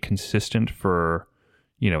stay consistent for,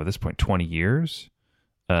 at this point, 20 years,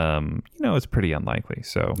 it's pretty unlikely.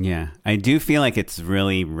 So yeah, I do feel like it's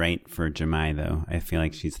really right for Jemai though. I feel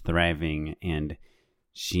like she's thriving, and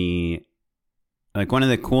she, like, one of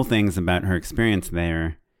the cool things about her experience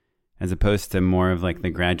there, as opposed to more of like the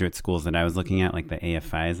graduate schools that I was looking at, like the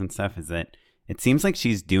AFIs and stuff, is that it seems like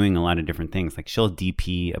she's doing a lot of different things. Like she'll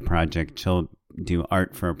DP a project, she'll do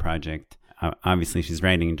art for a project. Obviously, she's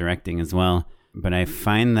writing and directing as well. But I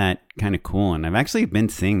find that kind of cool. And I've actually been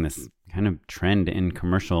seeing this kind of trend in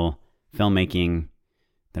commercial filmmaking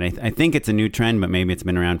that I think it's a new trend, but maybe it's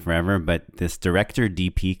been around forever. But this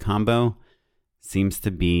director-DP combo seems to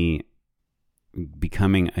be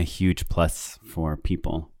becoming a huge plus for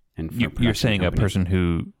people. And for you're saying companies. a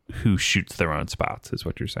person who shoots their own spots is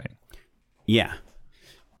what you're saying. Yeah.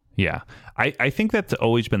 Yeah. I think that's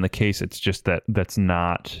always been the case. It's just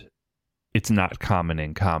it's not common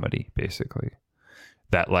in comedy, basically.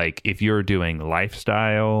 That like if you're doing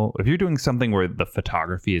lifestyle, if you're doing something where the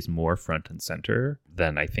photography is more front and center,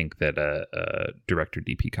 then I think that a director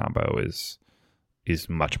DP combo is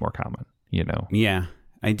much more common, Yeah.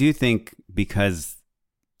 I do think because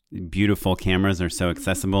beautiful cameras are so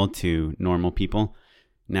accessible to normal people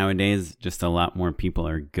nowadays, just a lot more people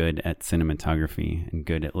are good at cinematography and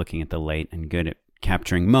good at looking at the light and good at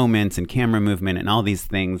capturing moments and camera movement and all these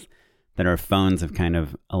things that our phones have kind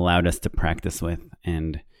of allowed us to practice with.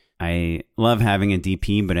 And I love having a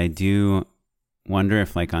DP, but I do wonder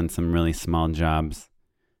if like on some really small jobs,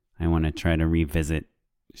 I want to try to revisit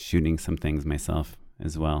shooting some things myself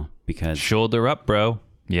as well, because shoulder up, bro.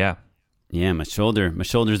 Yeah. Yeah, my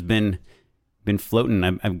shoulder's been floating.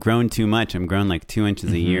 I've grown too much. I'm growing like 2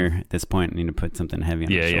 inches a year at this point. I need to put something heavy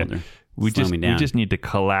on my shoulder. Yeah. We Slow me down. just need to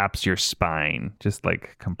collapse your spine. Just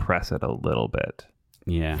like compress it a little bit.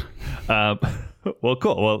 Yeah. Well,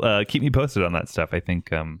 cool. Well, keep me posted on that stuff. I think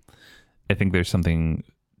there's something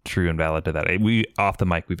true and valid to that. We off the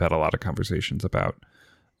mic, we've had a lot of conversations about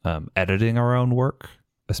editing our own work,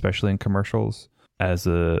 especially in commercials, as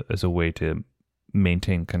a way to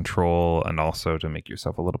maintain control and also to make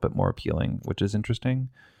yourself a little bit more appealing, which is interesting.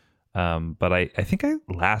 But I think I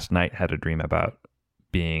last night had a dream about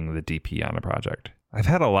being the DP on a project. I've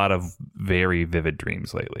had a lot of very vivid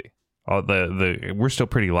dreams lately. We're still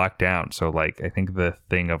pretty locked down, so like I think the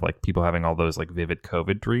thing of like people having all those like vivid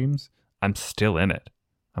COVID dreams, I'm still in it.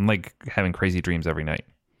 I'm like having crazy dreams every night.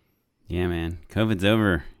 Yeah, man. COVID's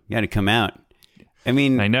over. You got to come out. I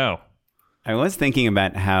mean, I know. I was thinking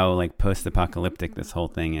about how like post-apocalyptic this whole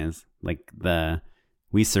thing is. Like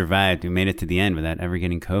we survived, we made it to the end without ever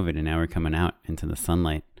getting COVID, and now we're coming out into the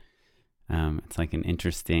sunlight. It's like an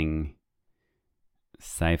interesting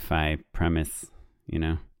sci-fi premise,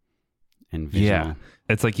 and visual. Yeah,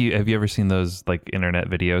 it's like have you ever seen those like internet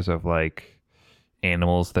videos of like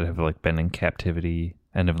animals that have like been in captivity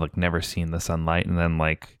and have like never seen the sunlight, and then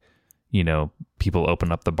like, you know, people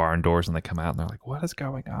open up the barn doors and they come out and they're like, what is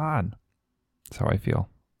going on? That's how I feel.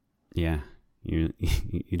 Yeah. You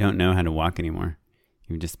don't know how to walk anymore.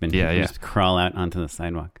 You've just been just crawl out onto the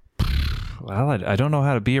sidewalk. Well, I don't know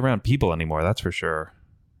how to be around people anymore. That's for sure.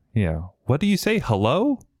 Yeah. What do you say?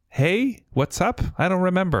 Hello? Hey? What's up? I don't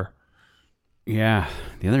remember. Yeah.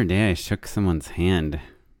 The other day I shook someone's hand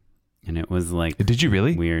and it was like... Did you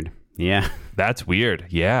really? Weird. Yeah. That's weird.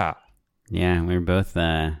 Yeah. Yeah. We were both,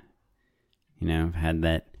 had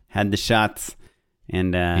the shots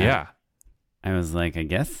and yeah. I was like, I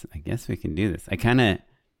guess we can do this. I kind of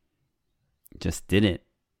just did it.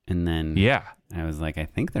 And then I was like, I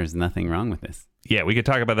think there's nothing wrong with this. Yeah, we could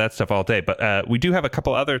talk about that stuff all day, but we do have a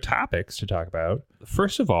couple other topics to talk about.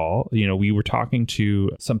 First of all, you know, we were talking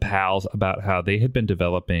to some pals about how they had been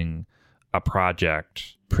developing a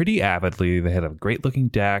project pretty avidly. They had a great looking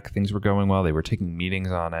deck. Things were going well. They were taking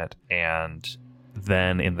meetings on it. And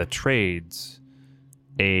then in the trades,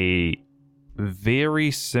 a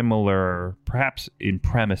very similar, perhaps in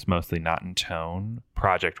premise mostly, not in tone,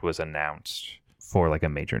 project was announced for like a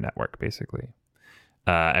major network, basically.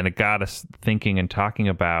 And it got us thinking and talking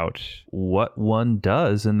about what one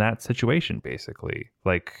does in that situation, basically.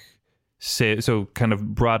 Like, so kind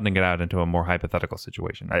of broadening it out into a more hypothetical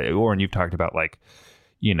situation. Oren, you've talked about like,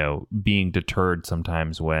 you know, being deterred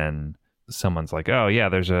sometimes when someone's like, oh yeah,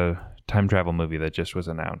 there's a time travel movie that just was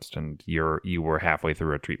announced, and you were halfway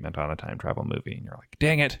through a treatment on a time travel movie, and you're like,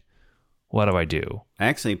 dang it, what do I do? I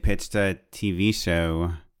actually pitched a TV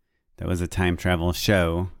show that was a time travel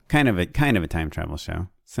show, kind of a time travel show,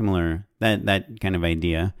 similar that kind of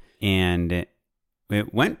idea, and it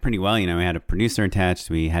went pretty well. You know, we had a producer attached,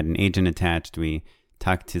 we had an agent attached, we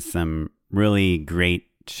talked to some really great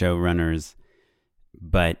showrunners.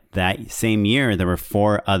 But that same year, there were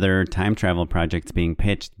 4 other time travel projects being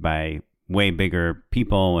pitched by way bigger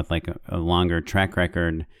people with like a longer track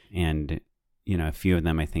record. And, you know, a few of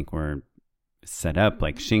them I think were set up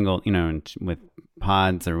like shingle, you know, and with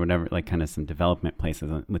pods or whatever, like kind of some development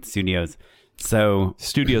places with studios. So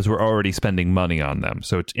studios were already spending money on them.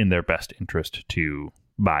 So it's in their best interest to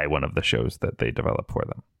buy one of the shows that they develop for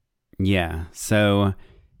them. Yeah. So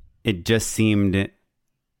it just seemed...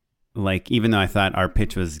 like, even though I thought our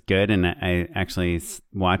pitch was good, and I actually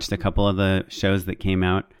watched a couple of the shows that came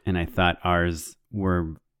out, and I thought ours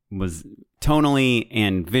was tonally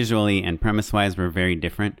and visually and premise-wise were very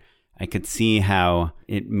different, I could see how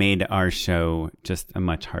it made our show just a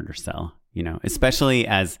much harder sell, you know, especially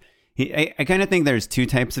as... I kind of think there's 2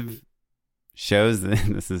 types of shows.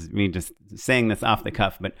 This is me just saying this off the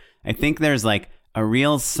cuff, but I think there's like a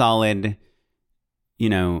real solid, you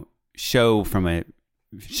know, show from an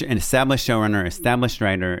established showrunner, established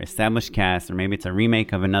writer, established cast, or maybe it's a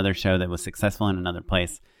remake of another show that was successful in another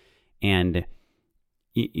place. And,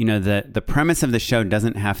 you know, the premise of the show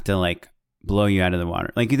doesn't have to like blow you out of the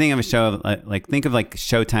water. Like you think of a show, like think of like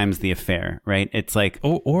Showtime's The Affair, right? It's like...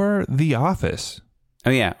 Or The Office. Oh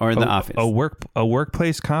yeah, or The Office. A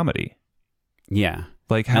workplace comedy. Yeah.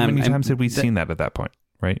 Like how many times had we seen that at that point,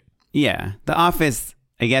 right? Yeah. The Office,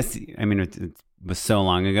 I guess, I mean, it was so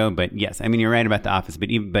long ago, but yes, I mean, you're right about The Office, but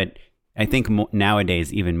I think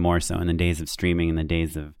nowadays, even more so in the days of streaming, in the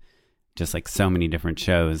days of just like so many different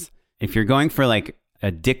shows, if you're going for like a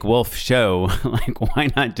Dick Wolf show, like why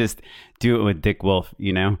not just do it with Dick Wolf,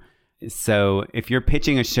 you know? So if you're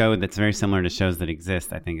pitching a show that's very similar to shows that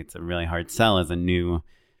exist, I think it's a really hard sell as a new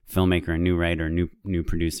filmmaker, a new writer, new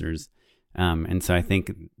producers. And so I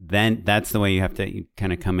think then that's the way you have to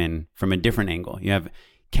kind of come in from a different angle. You have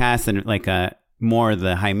cast and like more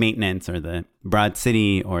the high maintenance or the Broad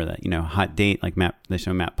City or the, you know, Hot Date, like the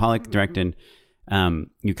show Matt Pollock directed.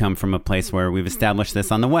 You come from a place where we've established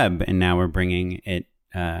this on the web and now we're bringing it,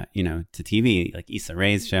 you know, to TV, like Issa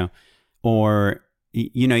Rae's show. Or,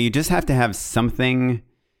 you know, you just have to have something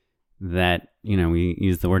that, you know, we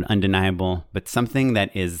use the word undeniable, but something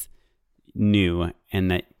that is new and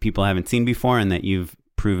that people haven't seen before and that you've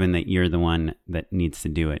proven that you're the one that needs to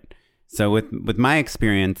do it. So with my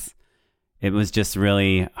experience, it was just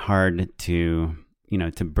really hard to, you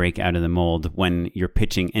know, to break out of the mold when you're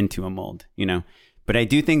pitching into a mold, you know. But I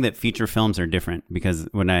do think that feature films are different because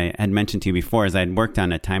what I had mentioned to you before is I'd worked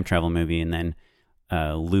on a time travel movie and then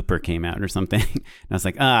Looper came out or something. And I was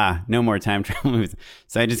like, no more time travel movies.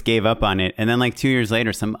 So I just gave up on it. And then like 2 years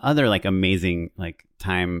later, some other like amazing like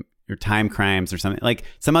time crimes or something, like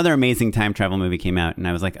some other amazing time travel movie came out. And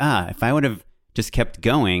I was like, if I would have just kept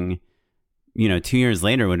going, you know, 2 years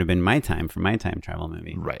later would have been my time for my time travel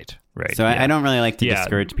movie. Right. So yeah. I don't really like to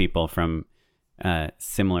discourage people from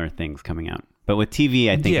similar things coming out. But with TV,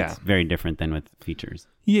 I think it's very different than with features.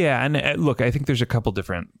 Yeah, and look, I think there's a couple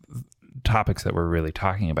different topics that we're really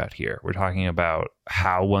talking about here. We're talking about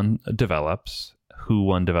how one develops, who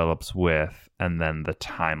one develops with, and then the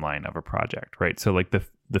timeline of a project, right? So like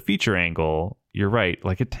the feature angle, you're right,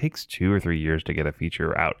 like it takes 2 or 3 years to get a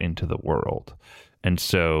feature out into the world. And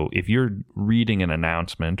so if you're reading an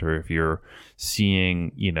announcement or if you're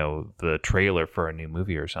seeing, the trailer for a new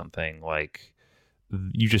movie or something, like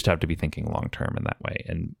you just have to be thinking long term in that way.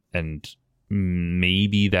 And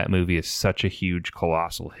maybe that movie is such a huge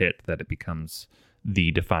colossal hit that it becomes the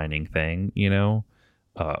defining thing,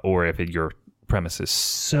 or if your premise is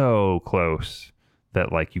so close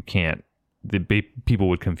that like you can't, people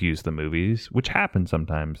would confuse the movies, which happens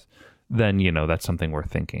sometimes, then, that's something worth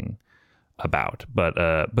thinking about. But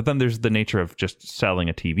then there's the nature of just selling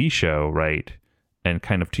a TV show, right? And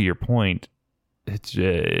kind of to your point,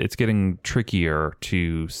 it's getting trickier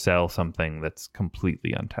to sell something that's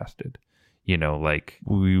completely untested. Like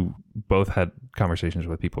we both had conversations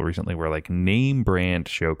with people recently where like name brand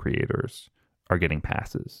show creators are getting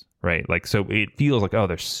passes, right? Like, so it feels like, oh,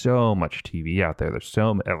 there's so much TV out there. There's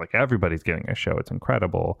like everybody's getting a show. It's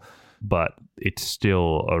incredible, but it's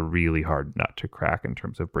still a really hard nut to crack in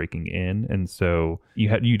terms of breaking in. And so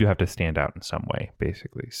you do have to stand out in some way,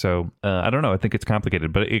 basically. So I don't know. I think it's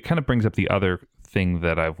complicated, but it kind of brings up the other thing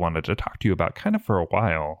that I've wanted to talk to you about kind of for a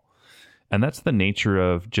while. And that's the nature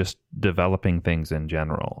of just developing things in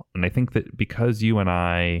general. And I think that because you and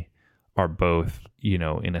I are both,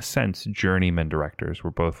 in a sense, journeyman directors, we're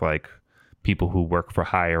both like people who work for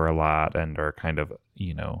hire a lot and are kind of,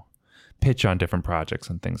 pitch on different projects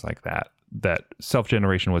and things like that, that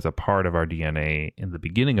self-generation was a part of our DNA in the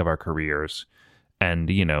beginning of our careers. And,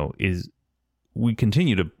 we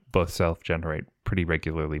continue to both self-generate pretty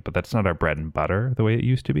regularly, but that's not our bread and butter the way it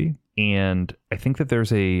used to be. And I think that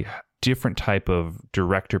there's a different type of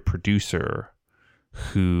director producer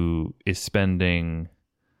who is spending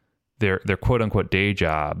their quote unquote day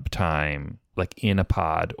job time like in a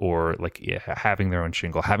pod or like having their own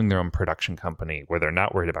shingle, having their own production company where they're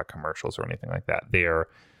not worried about commercials or anything like that. They're,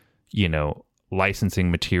 licensing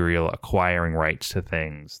material, acquiring rights to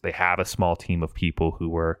things. They have a small team of people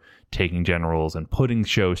who are taking generals and putting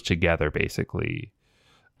shows together basically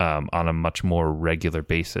on a much more regular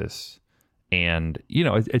basis. And,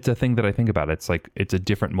 it's a thing that I think about. It's like, it's a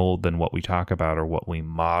different mold than what we talk about or what we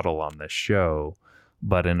model on this show,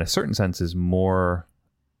 but in a certain sense is more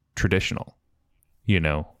traditional,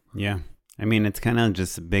 Yeah. I mean, it's kind of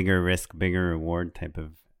just a bigger risk, bigger reward type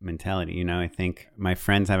of mentality. I think my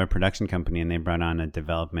friends have a production company and they brought on a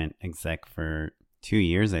development exec for 2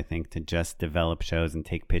 years, I think, to just develop shows and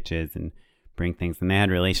take pitches and bring things. And they had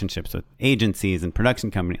relationships with agencies and production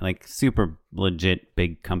company, like super legit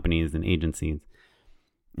big companies and agencies.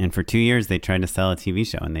 And for 2 years, they tried to sell a TV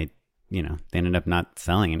show and they ended up not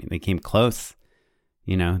selling any. They came close.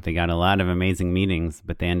 They got a lot of amazing meetings,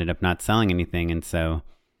 but they ended up not selling anything. And so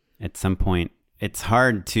at some point, it's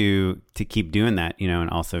hard to keep doing that, and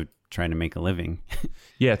also try to make a living.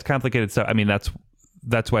 Yeah, it's complicated stuff. I mean,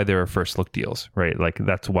 that's why there are first look deals, right? Like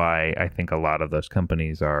that's why I think a lot of those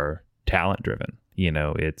companies are talent driven.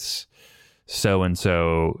 It's so and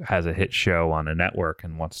so has a hit show on a network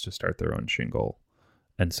and wants to start their own shingle,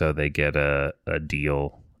 and so they get a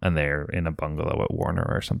deal and they're in a bungalow at Warner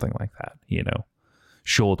or something like that.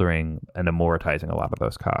 Shouldering and amortizing a lot of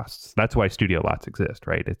those costs. That's why studio lots exist,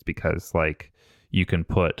 right? It's because like you can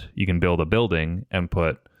build a building and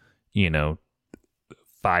put,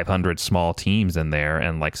 500 small teams in there,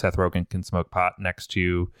 and like Seth Rogen can smoke pot next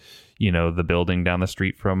to, the building down the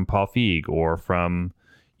street from Paul Feig or from,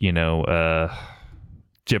 Jim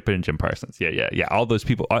Parsons. Yeah. All those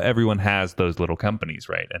people, everyone has those little companies,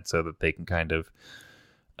 right? And so that they can kind of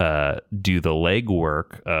do the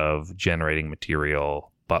legwork of generating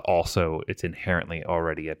material, but also it's inherently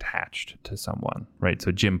already attached to someone, right?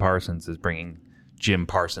 So Jim Parsons is bringing Jim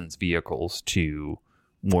Parsons vehicles to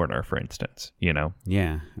Warner, for instance, Yeah.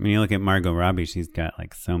 I mean, you look at Margot Robbie, she's got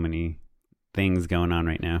like so many things going on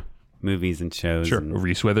right now, movies and shows. Sure. And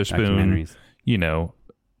Reese Witherspoon,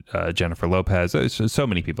 Jennifer Lopez, so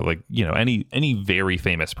many people, like, any very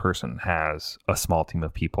famous person has a small team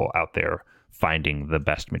of people out there finding the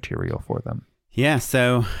best material for them. Yeah.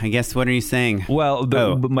 So I guess, what are you saying? Well,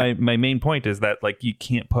 my main point is that like you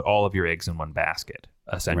can't put all of your eggs in one basket,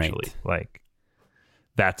 essentially. Right. Like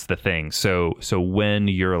that's the thing. So when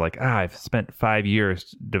you're like, I've spent 5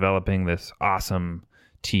 years developing this awesome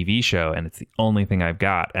TV show and it's the only thing I've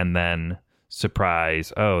got, and then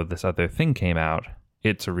surprise, oh, this other thing came out,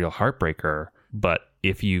 it's a real heartbreaker. But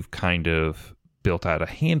if you've kind of built out a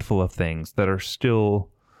handful of things that are still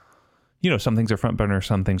some things are front burner,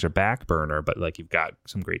 some things are back burner, but like you've got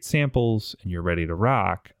some great samples and you're ready to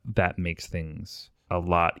rock. That makes things a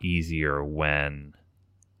lot easier when,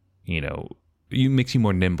 it makes you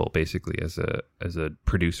more nimble basically as a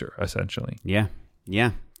producer, essentially. Yeah.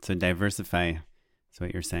 So diversify. That's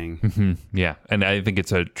what you're saying. Mm-hmm. Yeah. And I think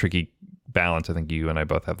it's a tricky balance. I think you and I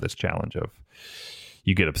both have this challenge of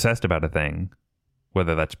you get obsessed about a thing,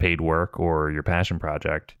 whether that's paid work or your passion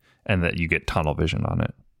project, and that you get tunnel vision on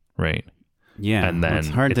it. Right. Yeah. And then it's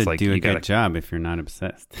hard to do a good job if you're not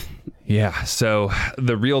obsessed. Yeah. So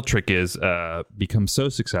the real trick is become so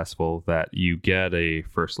successful that you get a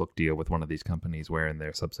first look deal with one of these companies wherein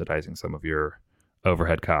they're subsidizing some of your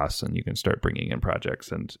overhead costs, and you can start bringing in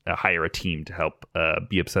projects and hire a team to help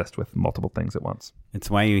be obsessed with multiple things at once.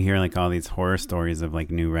 It's why you hear like all these horror stories of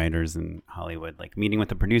like new writers in Hollywood, like meeting with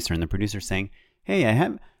the producer and the producer saying, hey,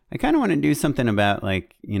 I kind of want to do something about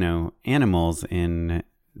like, animals in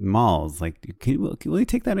malls. Like, will you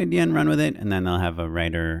take that idea and run with it? And then they'll have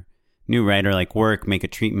a new writer like work, make a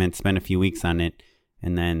treatment, spend a few weeks on it,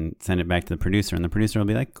 and then send it back to the producer. And the producer will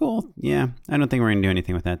be like, cool. Yeah, I don't think we're going to do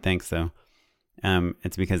anything with that. Thanks. So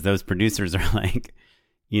it's because those producers are like,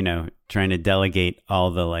 trying to delegate all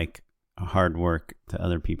the like hard work to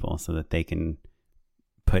other people so that they can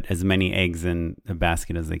put as many eggs in a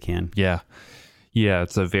basket as they can. Yeah. Yeah.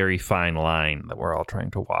 It's a very fine line that we're all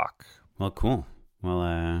trying to walk. Well, cool.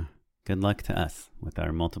 Well, good luck to us with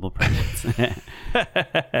our multiple projects.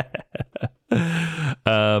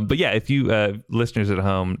 But yeah, if you listeners at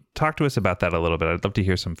home, talk to us about that a little bit. I'd love to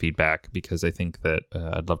hear some feedback, because I think that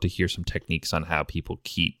I'd love to hear some techniques on how people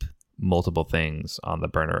keep multiple things on the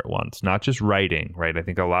burner at once, not just writing, right? I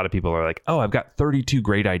think a lot of people are like, oh, I've got 32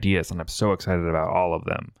 great ideas and I'm so excited about all of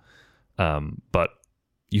them. But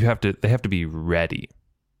they have to be ready.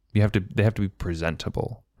 They have to be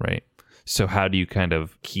presentable, right? So how do you kind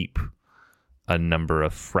of keep a number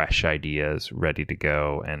of fresh ideas ready to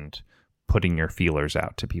go and putting your feelers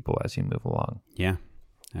out to people as you move along? Yeah.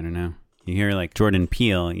 I don't know. You hear like Jordan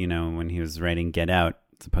Peele, when he was writing Get Out,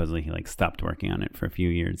 supposedly he like stopped working on it for a few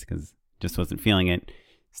years because just wasn't feeling it.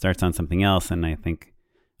 Starts on something else. And I think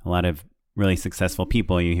a lot of really successful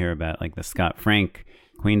people you hear about, like the Scott Frank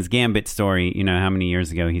Queen's Gambit story, how many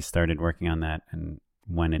years ago he started working on that and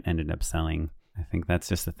when it ended up selling. I think that's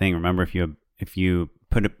just the thing. Remember, if you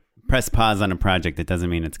press pause on a project, it doesn't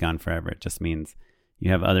mean it's gone forever. It just means you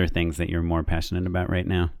have other things that you're more passionate about right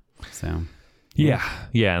now. So yeah,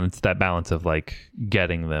 and it's that balance of like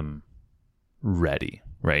getting them ready,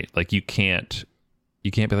 right? Like you can't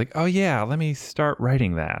be like, oh yeah, let me start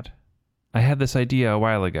writing that. I had this idea a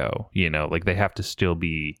while ago. Like they have to still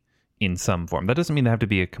be in some form. That doesn't mean they have to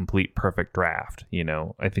be a complete perfect draft.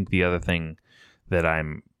 I think the other thing that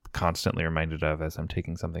I'm constantly reminded of as I'm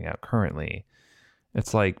taking something out currently,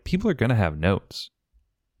 it's like people are going to have notes,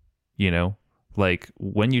 like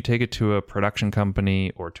when you take it to a production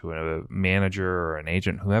company or to a manager or an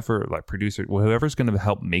agent, whoever, like producer, whoever's going to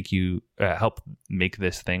help make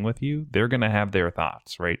this thing with you, they're going to have their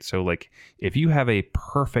thoughts, right? So like if you have a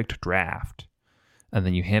perfect draft and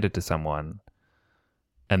then you hand it to someone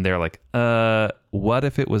and they're like, what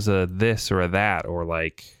if it was a this or a that, or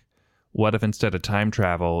like, what if instead of time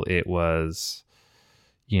travel, it was,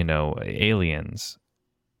 aliens?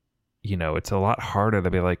 It's a lot harder to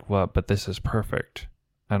be like, well, but this is perfect.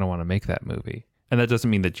 I don't want to make that movie. And that doesn't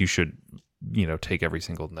mean that you should, take every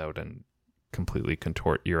single note and completely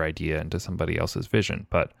contort your idea into somebody else's vision.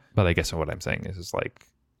 But I guess what I'm saying is like,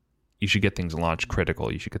 you should get things launch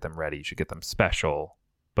critical. You should get them ready. You should get them special.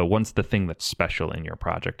 But once the thing that's special in your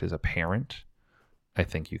project is apparent, I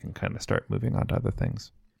think you can kind of start moving on to other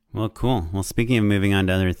things. Well, cool. Well, speaking of moving on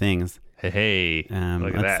to other things, hey,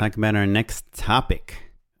 look at let's talk about our next topic,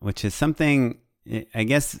 which is something, I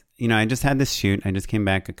guess, I just had this shoot. I just came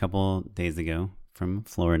back a couple days ago from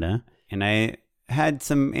Florida, and I had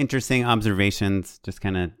some interesting observations, just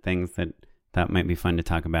kind of things that thought might be fun to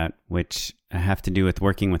talk about, which have to do with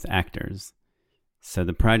working with actors. So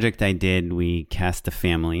the project I did, we cast a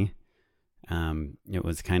family. It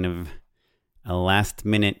was kind of a last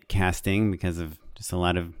minute casting because of just a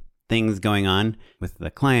lot of things going on with the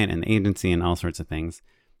client and the agency and all sorts of things.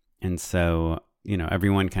 And so,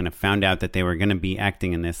 everyone kind of found out that they were going to be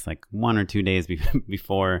acting in this like 1 or 2 days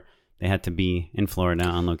before they had to be in Florida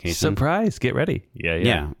on location. Surprise, get ready.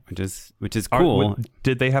 Yeah, which is cool.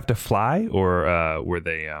 Did they have to fly, or were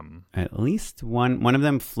they At least one of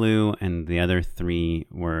them flew and the other 3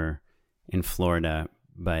 were in Florida,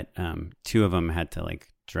 but 2 of them had to like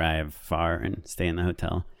drive far and stay in the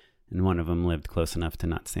hotel. And one of them lived close enough to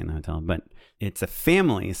not stay in the hotel. But it's a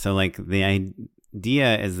family. So like the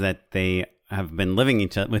idea is that they have been living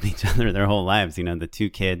with each other their whole lives. You know, the two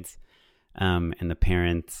kids and the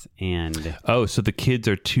parents. And oh, so the kids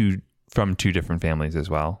are from two different families as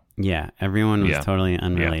well. Yeah, everyone was totally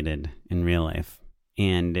unrelated in real life.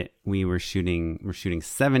 And we're shooting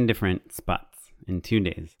 7 different spots in 2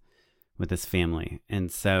 days with this family.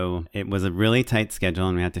 And so it was a really tight schedule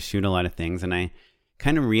and we had to shoot a lot of things. And I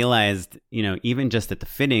kind of realized, you know, even just at the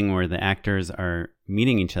fitting where the actors are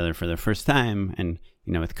meeting each other for the first time, and,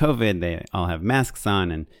 you know, with COVID, they all have masks on,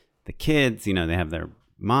 and the kids, you know, they have their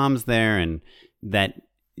moms there, and that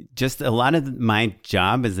just a lot of my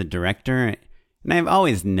job as a director, and I've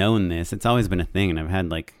always known this, it's always been a thing, and I've had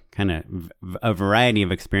like kind of a variety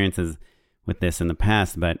of experiences with this in the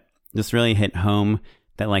past, but just really hit home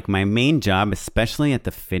that like my main job, especially at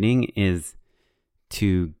the fitting, is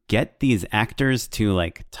to get these actors to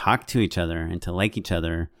like talk to each other and to like each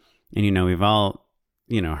other. And, you know, we've all,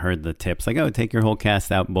 you know, heard the tips like, oh, take your whole cast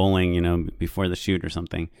out bowling, you know, before the shoot or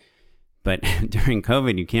something. But during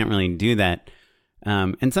COVID, you can't really do that.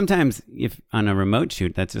 And sometimes if on a remote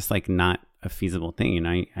shoot, that's just like not a feasible thing. You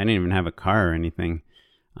know, I didn't even have a car or anything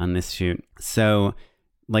on this shoot. So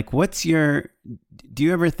like, do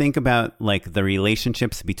you ever think about like the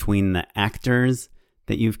relationships between the actors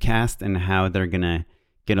that you've cast and how they're going to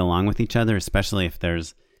get along with each other, especially if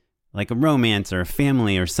there's like a romance or a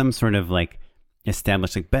family or some sort of like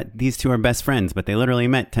established, like, these two are best friends, but they literally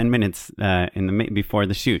met 10 minutes before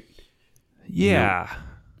the shoot. Yeah.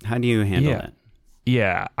 You know, how do you handle that?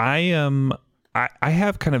 Yeah. I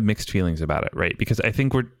have kind of mixed feelings about it, right? Because I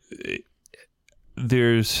think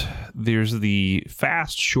there's the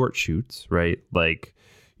fast short shoots, right? Like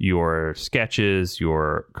your sketches,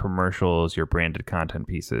 your commercials, your branded content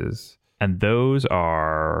pieces. And those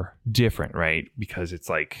are different, right? Because it's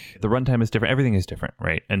like the runtime is different. Everything is different,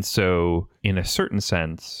 right? And so in a certain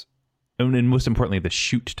sense, and most importantly, the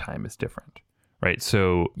shoot time is different, right?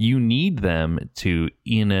 So you need them to,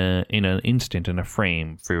 in an instant, in a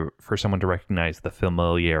frame, for someone to recognize the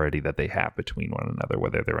familiarity that they have between one another,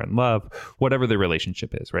 whether they're in love, whatever their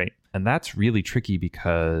relationship is, right? And that's really tricky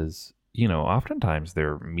because, you know, oftentimes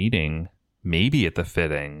they're meeting maybe at the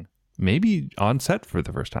fitting, maybe on set for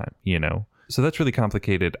the first time, you know? So that's really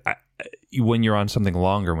complicated. When you're on something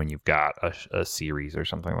longer, when you've got a series or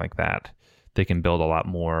something like that, they can build a lot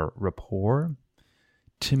more rapport.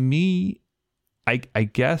 To me, I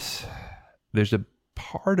guess there's a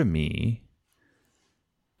part of me,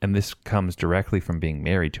 and this comes directly from being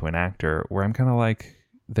married to an actor, where I'm kind of like,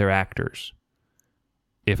 they're actors.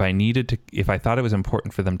 If I thought it was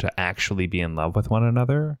important for them to actually be in love with one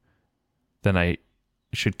another, then I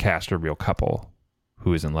should cast a real couple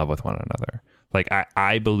who is in love with one another. Like,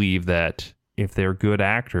 I believe that if they're good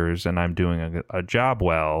actors and I'm doing a job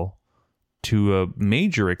well, to a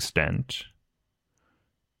major extent,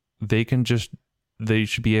 they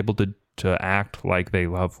should be able to act like they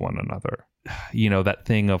love one another. You know, that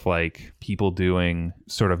thing of like people doing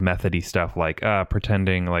sort of methody stuff, like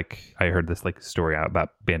pretending, like I heard this like story out about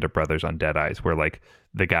Band of Brothers on Dead Eyes, where like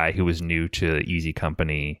the guy who was new to Easy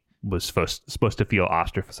Company was supposed to feel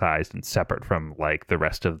ostracized and separate from like the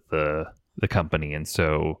rest of the company. And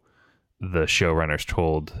so the showrunners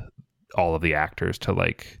told all of the actors to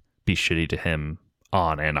like be shitty to him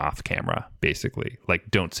on and off camera, basically. Like,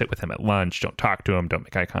 don't sit with him at lunch, don't talk to him, don't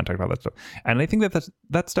make eye contact, all that stuff. And I think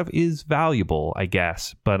that stuff is valuable, I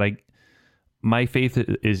guess, but my faith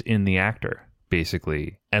is in the actor,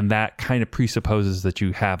 basically. And that kind of presupposes that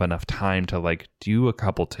you have enough time to like do a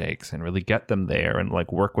couple takes and really get them there and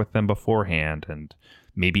like work with them beforehand and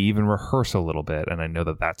maybe even rehearse a little bit. And I know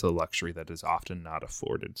that that's a luxury that is often not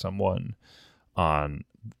afforded someone on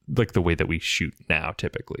like the way that we shoot now,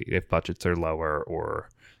 typically, if budgets are lower or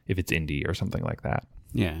if it's indie or something like that.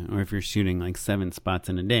 Yeah, or if you're shooting like 7 spots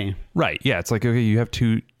in a day. Right. Yeah, it's like, okay, you have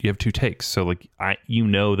two takes. So like you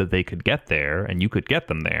know that they could get there and you could get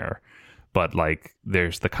them there, but like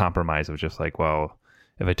there's the compromise of just like, well,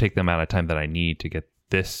 if I take the amount of time that I need to get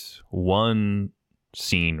this one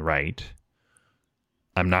scene right,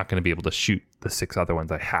 I'm not going to be able to shoot the 6 other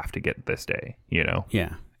ones I have to get this day, you know?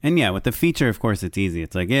 Yeah. And yeah, with the feature, of course, it's easy.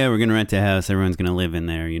 It's like, yeah, we're going to rent a house. Everyone's going to live in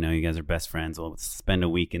there. You know, you guys are best friends. We'll spend a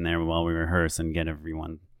week in there while we rehearse and get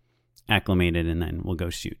everyone acclimated, and then we'll go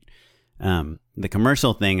shoot. The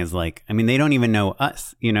commercial thing is like, I mean, they don't even know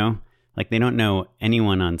us, you know? Like, they don't know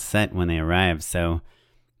anyone on set when they arrive. So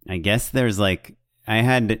I guess there's like,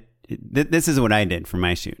 this is what I did for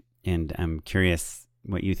my shoot. And I'm curious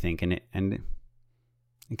what you think. And it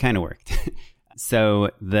kind of worked. So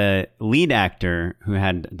the lead actor who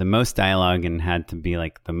had the most dialogue and had to be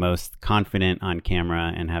like the most confident on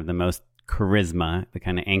camera and have the most charisma, the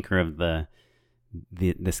kind of anchor of the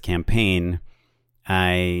this campaign,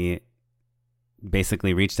 I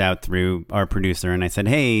basically reached out through our producer and I said,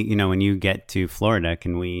 hey, when you get to Florida,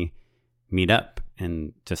 can we meet up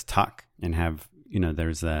and just talk and have,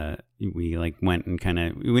 we like went and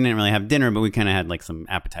we didn't really have dinner, but we kind of had like some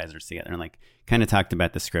appetizers together and like kind of talked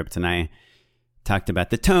about the script. And I talked about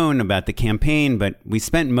the tone, about the campaign, but we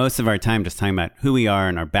spent most of our time just talking about who we are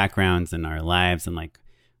and our backgrounds and our lives and like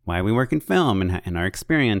why we work in film and our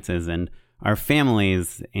experiences and our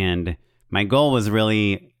families. And my goal was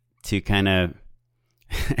really to kind of,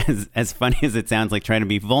 as funny as it sounds, like try to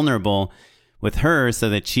be vulnerable with her so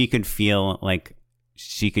that she could feel like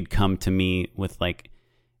she could come to me with like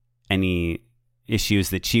any issues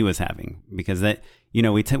that she was having, because that,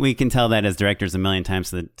 we can tell that as directors a million times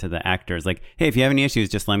to the actors, like, hey, if you have any issues,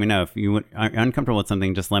 just let me know. If you are uncomfortable with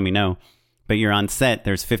something, just let me know. But you're on set,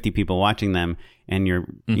 there's 50 people watching them, and you're,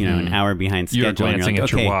 an hour behind schedule. You're glancing and you're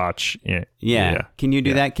like, at your watch. Yeah. Can you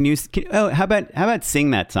do that? How about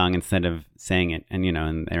sing that song instead of saying it? And,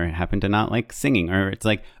 and they happen to not like singing, or it's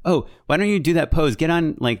like, oh, why don't you do that pose? Get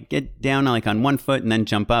down like on one foot and then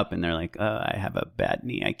jump up. And they're like, oh, I have a bad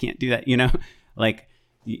knee. I can't do that. Like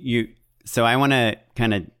so I want to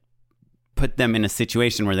kind of put them in a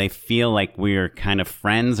situation where they feel like we're kind of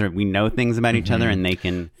friends or we know things about each other and they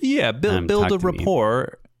can build a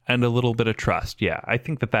rapport and a little bit of trust. Yeah, I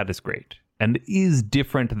think that is great and is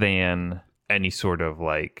different than any sort of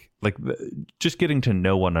like just getting to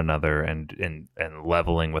know one another and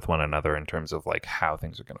leveling with one another in terms of like how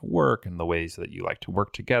things are going to work and the ways that you like to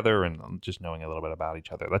work together and just knowing a little bit about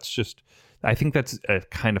each other. I think that's a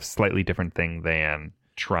kind of slightly different thing than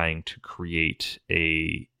trying to create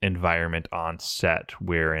a environment on set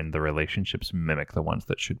wherein the relationships mimic the ones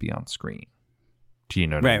that should be on screen. Do you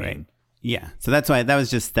know what I mean? Right. Yeah. So that's why that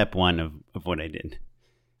was just step one of what I did,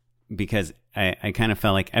 because I kind of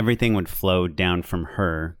felt like everything would flow down from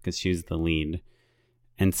her because she was the lead.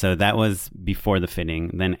 And so that was before the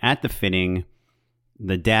fitting. Then at the fitting,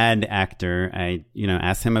 the dad actor, I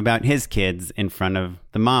asked him about his kids in front of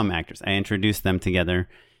the mom actors. I introduced them together.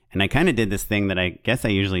 And I kind of did this thing that I guess I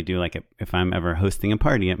usually do, like if I'm ever hosting a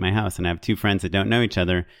party at my house and I have two friends that don't know each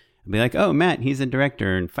other, I'll be like, oh, Matt, he's a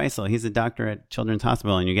director, and Faisal, he's a doctor at Children's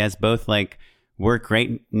Hospital, and you guys both like work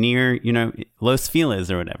right near, Los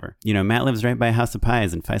Feliz or whatever. Matt lives right by House of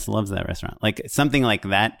Pies and Faisal loves that restaurant. Like something like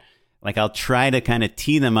that. Like I'll try to kind of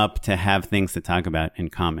tee them up to have things to talk about in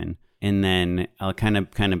common. And then I'll kind of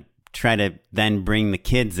try to then bring the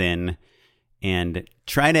kids in and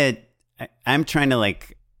I'm trying to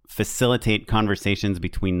like facilitate conversations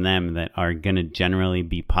between them that are going to generally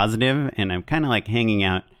be positive. And I'm kind of like hanging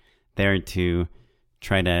out there to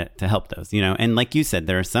try to help those, and like you said,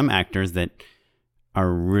 there are some actors that are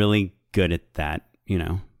really good at that,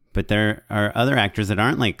 but there are other actors that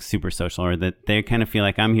aren't like super social, or that they kind of feel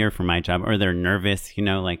like I'm here for my job, or they're nervous,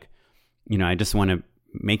 I just want to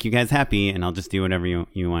make you guys happy and I'll just do whatever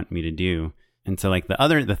you want me to do. And so like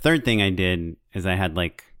the third thing I did is I had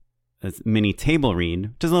like this mini table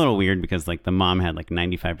read, which is a little weird because like the mom had like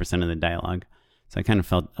 95% of the dialogue. So I kind of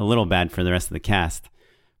felt a little bad for the rest of the cast,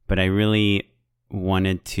 but I really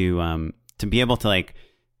wanted to be able to like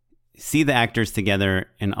see the actors together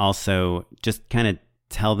and also just kind of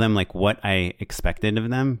tell them like what I expected of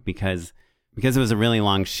them, because it was a really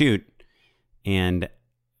long shoot and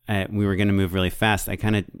we were going to move really fast. I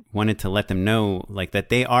kind of wanted to let them know like that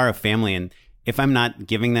they are a family, and if I'm not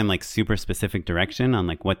giving them like super specific direction on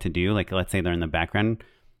like what to do, like let's say they're in the background,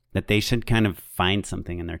 that they should kind of find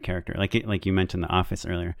something in their character. Like you mentioned The Office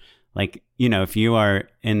earlier. Like, if you are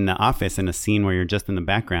in the office in a scene where you're just in the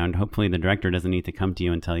background, hopefully the director doesn't need to come to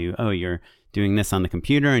you and tell you, oh, you're doing this on the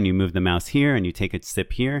computer and you move the mouse here and you take a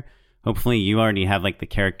sip here. Hopefully you already have like the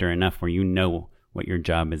character enough where you know what your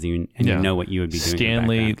job is and you know what you would be doing.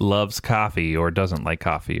 Stanley loves coffee or doesn't like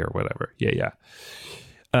coffee or whatever. Yeah.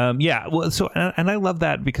 Well, so, and I love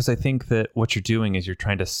that because I think that what you're doing is you're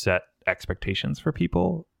trying to set expectations for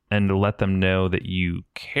people and to let them know that you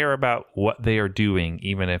care about what they are doing,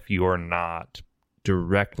 even if you're not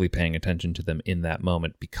directly paying attention to them in that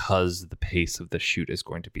moment, because the pace of the shoot is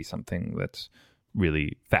going to be something that's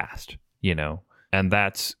really fast, and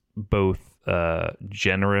that's both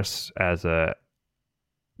generous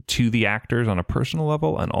to the actors on a personal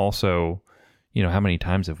level, and also, how many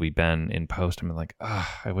times have we been in post and been like,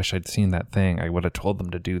 I wish I'd seen that thing. I would have told them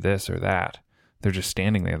to do this or that. They're just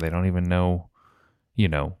standing there. They don't even know,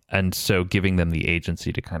 and so giving them the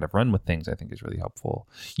agency to kind of run with things, I think is really helpful.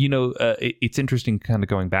 It's interesting kind of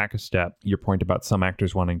going back a step, your point about some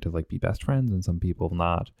actors wanting to like be best friends and some people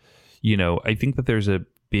not. I think that there's a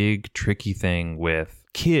big tricky thing with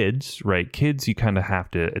kids, right? Kids, you kind of have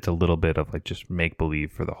to, it's a little bit of like just make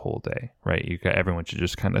believe for the whole day, right? Everyone should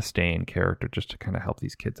just kind of stay in character just to kind of help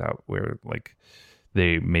these kids out where like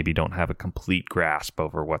they maybe don't have a complete grasp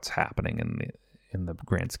over what's happening in the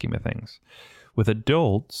grand scheme of things. With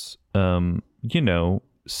adults, some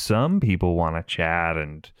people want to chat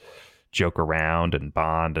and joke around and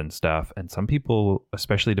bond and stuff. And some people,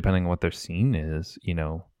 especially depending on what their scene is,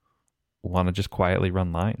 want to just quietly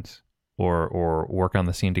run lines or work on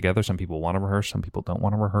the scene together. Some people want to rehearse. Some people don't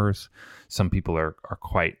want to rehearse. Some people are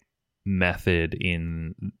quite method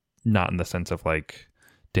not in the sense of like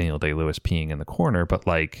Daniel Day-Lewis peeing in the corner, but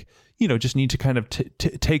like, just need to kind of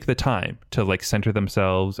take the time to like center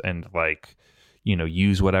themselves and like,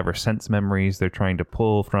 use whatever sense memories they're trying to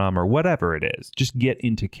pull from or whatever it is. Just get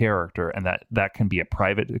into character, and that can be a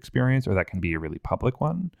private experience or that can be a really public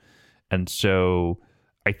one. And so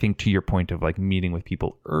I think to your point of like meeting with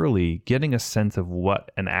people early, getting a sense of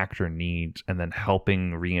what an actor needs and then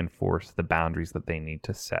helping reinforce the boundaries that they need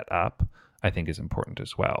to set up, I think is important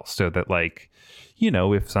as well. So that like,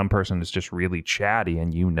 if some person is just really chatty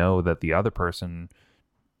and that the other person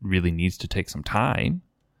really needs to take some time,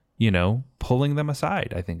 pulling them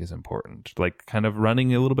aside, I think is important. Like kind of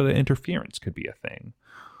running a little bit of interference could be a thing.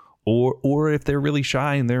 Or if they're really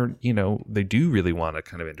shy and they're, they do really want to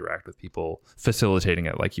kind of interact with people, facilitating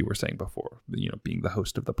it like you were saying before, being the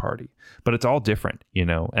host of the party. But it's all different,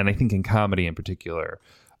 and I think in comedy in particular,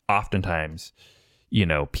 oftentimes,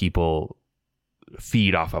 people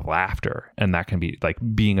feed off of laughter, and that can be like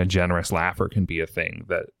being a generous laugher can be a thing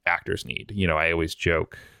that actors need. I always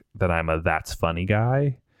joke that I'm a that's funny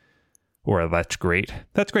guy or a that's great.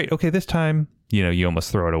 That's great. Okay, this time, you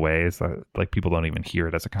almost throw it away. It's like people don't even hear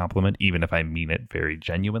it as a compliment, even if I mean it very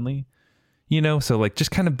genuinely. So like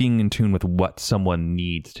just kind of being in tune with what someone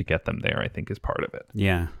needs to get them there, I think is part of it.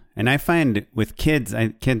 Yeah. And I find with kids,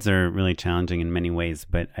 kids are really challenging in many ways,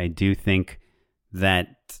 but I do think that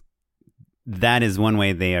is one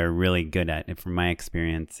way they are really good at it. From my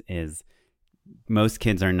experience is most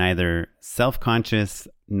kids are neither self-conscious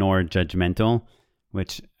nor judgmental,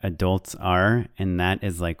 which adults are. And that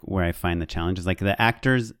is like where I find the challenge is like the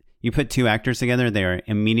actors, you put two actors together, they are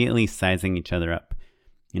immediately sizing each other up.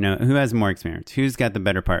 Who has more experience? Who's got the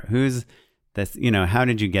better part? Who's this, how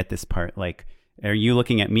did you get this part? Like, are you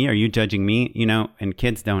looking at me? Are you judging me? And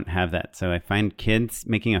kids don't have that. So I find kids,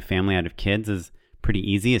 making a family out of kids is pretty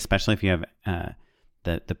easy, especially if you have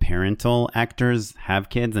the parental actors have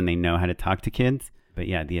kids and they know how to talk to kids. But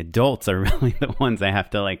yeah, the adults are really the ones I have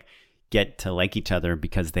to like get to like each other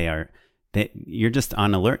because you're just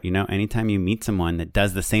on alert. Anytime you meet someone that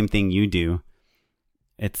does the same thing you do,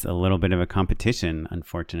 it's a little bit of a competition,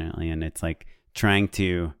 unfortunately. And it's like trying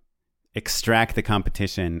to extract the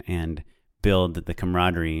competition and build the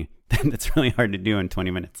camaraderie that's really hard to do in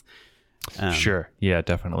 20 minutes. Sure. Yeah,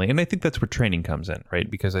 definitely. And I think that's where training comes in,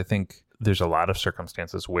 right? Because I think there's a lot of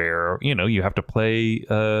circumstances where, you have to play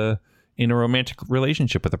in a romantic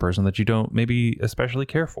relationship with a person that you don't maybe especially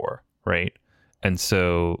care for, right? And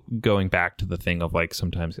so going back to the thing of like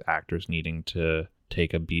sometimes actors needing to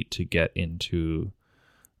take a beat to get into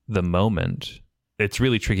the moment, it's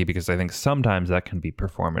really tricky because I think sometimes that can be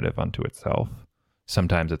performative unto itself.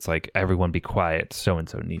 Sometimes it's like, everyone be quiet,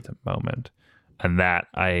 so-and-so needs a moment. And that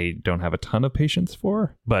I don't have a ton of patience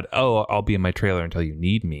for. But, I'll be in my trailer until you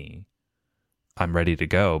need me. I'm ready to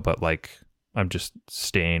go. But like, I'm just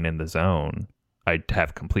staying in the zone. I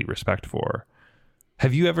have complete respect for.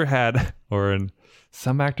 Have you ever had,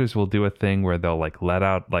 some actors will do a thing where they'll like let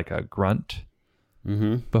out like a grunt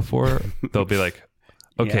before. They'll be like,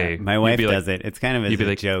 okay. Yeah, my wife does it. It's kind of as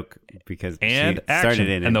a joke because she started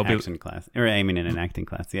it in an action class. Or I mean in an acting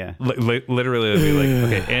class, yeah. Literally, it'll be like,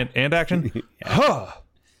 okay, and action? Yeah. Huh!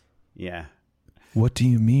 Yeah. What do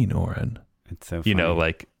you mean, Oren? It's so funny.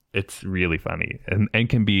 Like, it's really funny and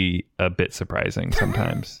can be a bit surprising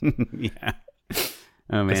sometimes. Yeah.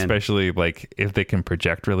 Oh, man. Especially like if they can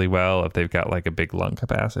project really well, if they've got like a big lung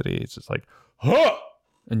capacity, it's just like, huh!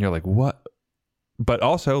 And you're like, what? But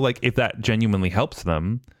also like if that genuinely helps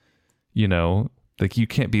them, like you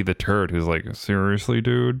can't be the turd who's like, seriously,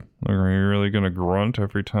 dude? Like, are you really going to grunt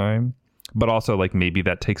every time? But also like maybe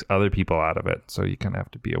that takes other people out of it. So you kind of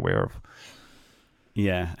have to be aware of.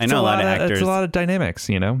 Yeah. I know a lot of actors. It's a lot of dynamics,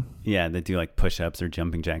 Yeah. They do like push-ups or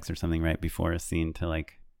jumping jacks or something right before a scene to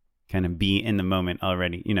like kind of be in the moment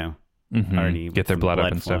already, already get their blood up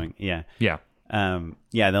and flowing. Stuff. Yeah.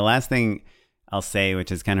 Yeah. The last thing I'll say,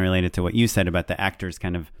 which is kind of related to what you said about the actors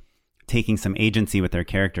kind of taking some agency with their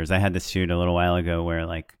characters. I had this shoot a little while ago where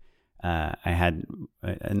like I had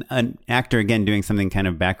an actor again doing something kind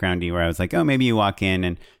of backgroundy where I was like, oh, maybe you walk in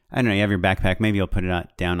and I don't know, you have your backpack, maybe you'll put it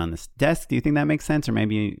down on this desk. Do you think that makes sense? Or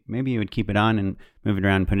maybe you would keep it on and move it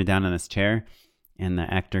around and put it down on this chair. And the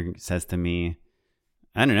actor says to me,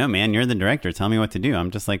 I don't know, man, you're the director. Tell me what to do.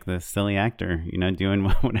 I'm just like the silly actor, doing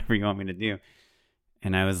whatever you want me to do.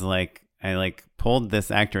 And I was like, I pulled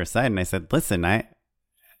this actor aside and I said, listen,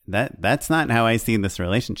 that's not how I see this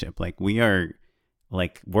relationship. Like, we are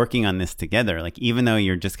like working on this together. Like, even though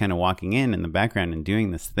you're just kind of walking in the background and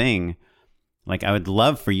doing this thing, like, I would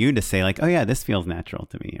love for you to say like, oh yeah, this feels natural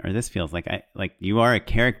to me, or this feels like you are a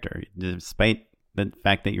character, despite the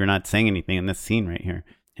fact that you're not saying anything in this scene right here.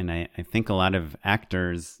 And I think a lot of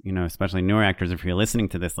actors, especially newer actors, if you're listening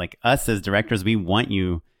to this, like us as directors, we want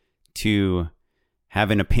you to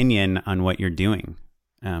have an opinion on what you're doing.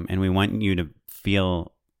 And we want you to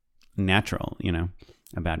feel natural,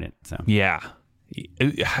 about it. So yeah.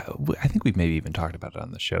 I think we've maybe even talked about it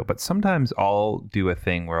on the show, but sometimes I'll do a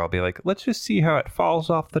thing where I'll be like, let's just see how it falls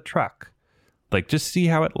off the truck. Like, just see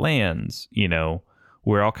how it lands,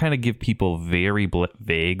 where I'll kind of give people very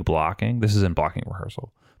vague blocking. This is in blocking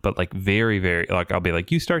rehearsal, but like very, very, like I'll be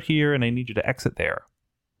like, you start here and I need you to exit there.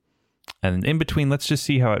 And in between, let's just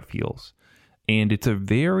see how it feels. And it's a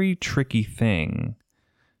very tricky thing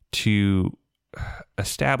to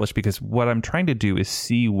establish, because what I'm trying to do is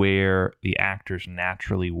see where the actors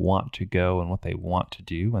naturally want to go and what they want to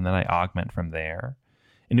do, and then I augment from there.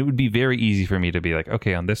 And it would be very easy for me to be like,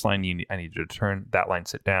 okay, on this line I need you to turn, that line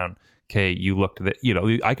sit down. Okay, you looked at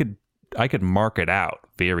it, I could mark it out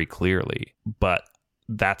very clearly, but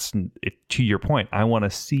that's it, to your point. I want to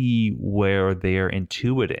see where they're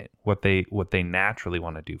intuiting, what they naturally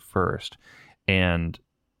want to do first. And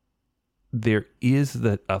there is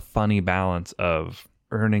a funny balance of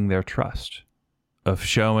earning their trust, of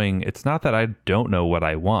showing it's not that I don't know what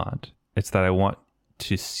I want, it's that I want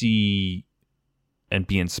to see and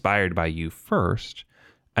be inspired by you first,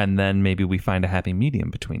 and then maybe we find a happy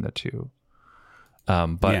medium between the two.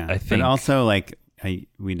 But yeah, I think, but also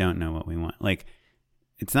we don't know what we want. Like,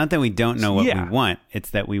 it's not that we don't know what we want;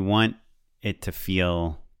 it's that we want it to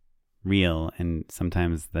feel real, and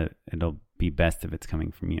sometimes that it'll be best if it's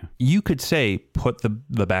coming from you. You could say, put the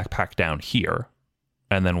backpack down here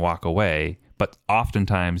and then walk away. But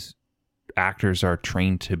oftentimes actors are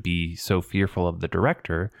trained to be so fearful of the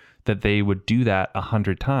director that they would do that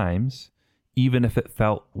 100 times, even if it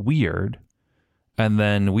felt weird. And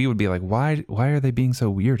then we would be like, why are they being so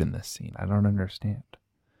weird in this scene? I don't understand.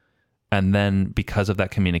 And then because of that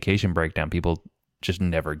communication breakdown, people just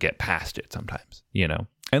never get past it sometimes,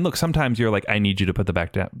 And look, sometimes you're like, I need you to put the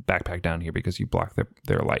backpack down here because you block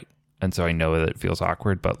their light. And so I know that it feels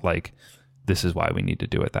awkward, but like, this is why we need to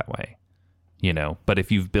do it that way, But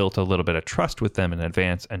if you've built a little bit of trust with them in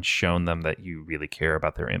advance and shown them that you really care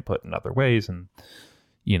about their input in other ways, and,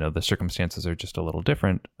 the circumstances are just a little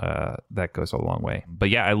different, that goes a long way.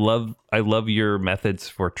 But yeah, I love your methods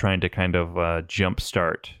for trying to kind of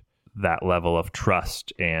jumpstart that level of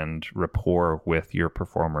trust and rapport with your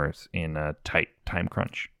performers in a tight time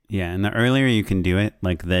crunch. Yeah, and the earlier you can do it,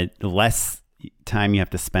 like the less time you have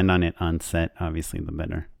to spend on it on set, obviously, the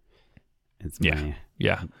better. It's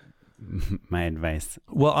my advice.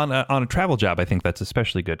 Well, on a travel job, I think that's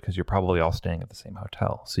especially good because you're probably all staying at the same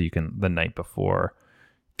hotel, so you can the night before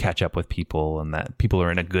catch up with people, and that people are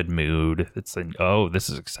in a good mood. It's like, oh, this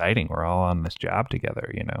is exciting. We're all on this job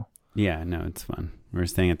together, Yeah, no, it's fun. We're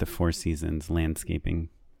staying at the Four Seasons Landscaping,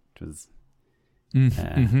 which was...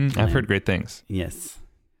 I've heard great things. Yes.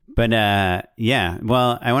 But yeah,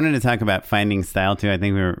 well, I wanted to talk about finding style too. I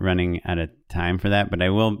think we were running out of time for that, but I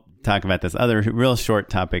will talk about this other real short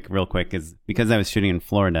topic real quick, is because I was shooting in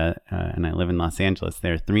Florida and I live in Los Angeles.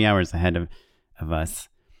 They're 3 hours ahead of us.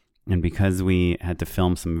 And because we had to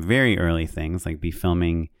film some very early things, like be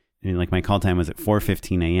filming, like my call time was at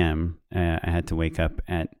 4:15 a.m. I had to wake up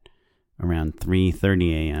at around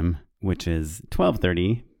 3:30 a.m., which is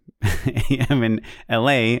 12:30 a.m. in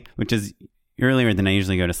LA, which is earlier than I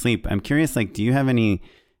usually go to sleep. I'm curious, like, do you have any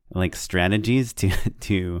like strategies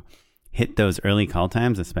to hit those early call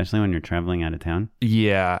times, especially when you're traveling out of town?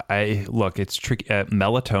 Yeah, it's tricky.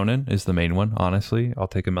 Melatonin is the main one, honestly. I'll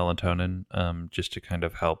take a melatonin just to kind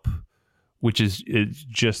of help, which is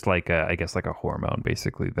just like I guess like a hormone,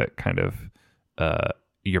 basically, that kind of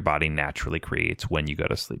your body naturally creates when you go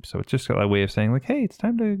to sleep. So it's just a way of saying like, hey, it's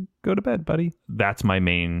time to go to bed, buddy. That's my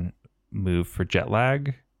main move for jet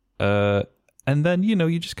lag. And then,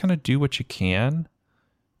 you just kind of do what you can.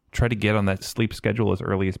 Try to get on that sleep schedule as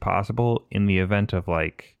early as possible in the event of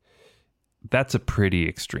like, that's a pretty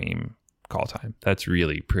extreme call time. That's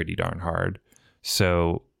really pretty darn hard.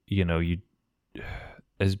 So, you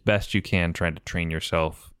as best you can try to train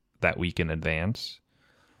yourself that week in advance.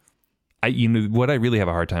 What I really have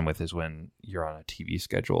a hard time with is when you're on a TV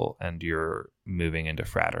schedule and you're moving into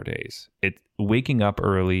Fraturdays. Waking up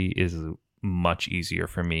early is much easier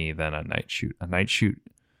for me than a night shoot. A night shoot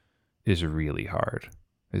is really hard.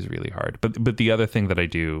 But the other thing that I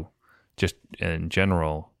do just in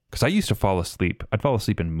general, because I used to fall asleep. I'd fall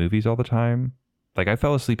asleep in movies all the time. Like I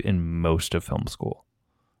fell asleep in most of film school.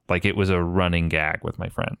 Like it was a running gag with my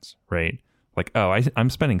friends, right? Like, oh,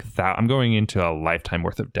 I'm going into a lifetime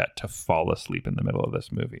worth of debt to fall asleep in the middle of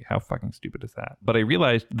this movie. How fucking stupid is that? But I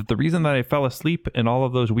realized that the reason that I fell asleep in all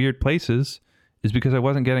of those weird places is because I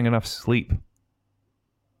wasn't getting enough sleep.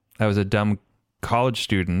 I was a dumb college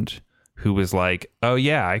student who was like, oh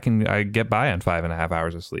yeah, I get by on 5.5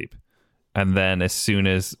 hours of sleep. And then as soon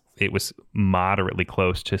as it was moderately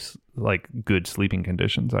close to like good sleeping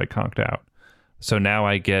conditions, I conked out. So now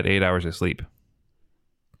I get 8 hours of sleep.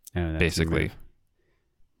 Oh, that's basically. The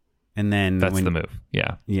and then that's the move.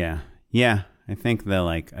 Yeah. Yeah. I think the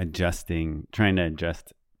like trying to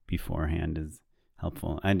adjust beforehand is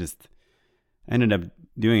helpful. I ended up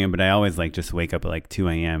doing it, but I always like just wake up at like 2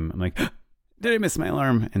 a.m. I'm like, did I miss my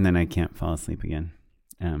alarm? And then I can't fall asleep again.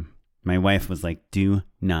 My wife was like, do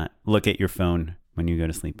not look at your phone when you go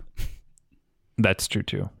to sleep. That's true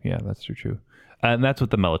too. Yeah, that's true too. And that's what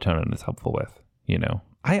the melatonin is helpful with,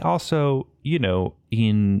 I also,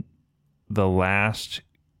 in the last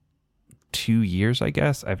 2 years, I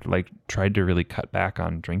guess, I've like tried to really cut back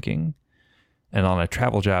on drinking. And on a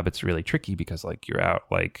travel job, it's really tricky because like you're out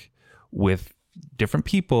like with different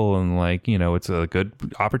people and like, it's a good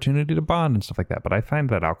opportunity to bond and stuff like that. But I find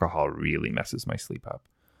that alcohol really messes my sleep up.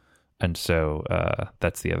 And so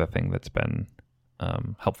that's the other thing that's been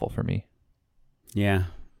helpful for me. Yeah.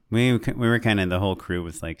 We were kind of, the whole crew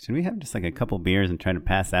was like, should we have just like a couple beers and try to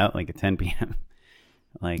pass out like at 10 p.m.?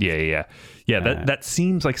 Like, yeah. That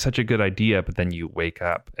seems like such a good idea, but then you wake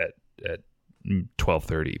up at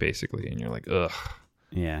 12:30 basically, and you're like, ugh.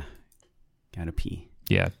 Yeah, gotta pee.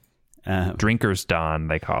 Yeah, drinker's dawn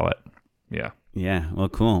they call it. Yeah. Yeah. Well,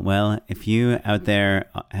 cool. Well, if you out there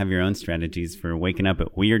have your own strategies for waking up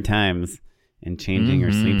at weird times and changing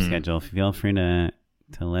your sleep schedule, feel free to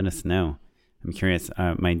let us know. I'm curious.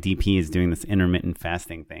 My DP is doing this intermittent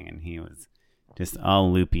fasting thing, and he was just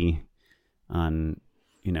all loopy on,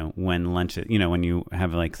 when lunch, when you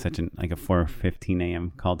have like a 4:15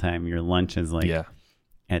 a.m. call time, your lunch is like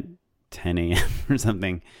at 10 a.m. or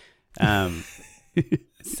something.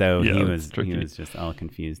 So he was just all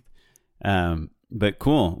confused. But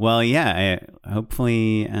cool. Well, yeah,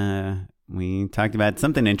 hopefully we talked about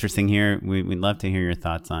something interesting here. We'd love to hear your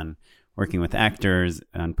thoughts on working with actors,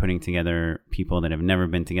 on putting together people that have never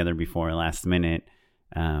been together before last minute,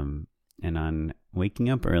 and on waking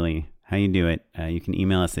up early, how you do it. You can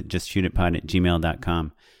email us at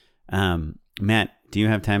justshootitpod@gmail.com. Matt, do you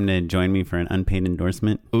have time to join me for an unpaid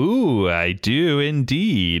endorsement? Ooh, I do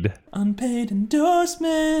indeed. Unpaid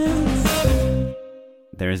endorsements.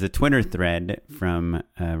 There is a Twitter thread from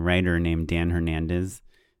a writer named Dan Hernandez.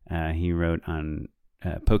 He wrote on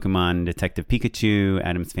Pokemon Detective Pikachu,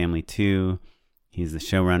 Addams Family 2. He's the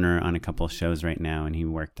showrunner on a couple of shows right now, and he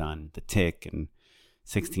worked on The Tick and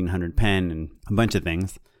 1600 Pen and a bunch of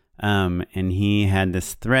things. And he had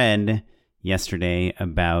this thread yesterday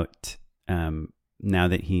about now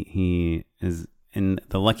that he is in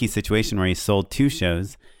the lucky situation where he sold 2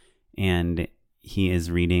 shows, and he is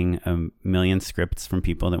reading 1 million scripts from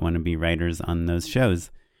people that want to be writers on those shows.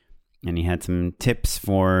 And he had some tips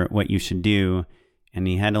for what you should do. And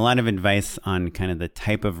he had a lot of advice on kind of the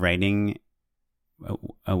type of writing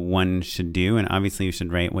one should do. And obviously you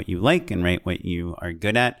should write what you like and write what you are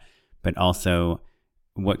good at, but also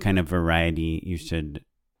what kind of variety you should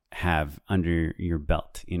have under your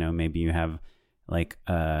belt. Maybe you have like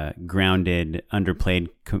a grounded, underplayed,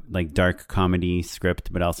 like dark comedy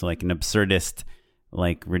script, but also like an absurdist,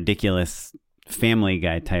 like ridiculous Family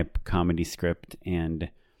Guy type comedy script. And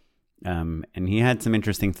he had some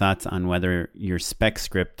interesting thoughts on whether your spec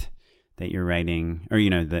script that you're writing, or,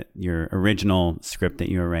 that your original script that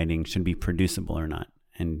you're writing should be producible or not.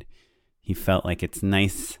 And he felt like it's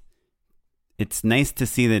nice to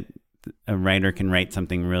see that a writer can write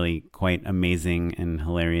something really quite amazing and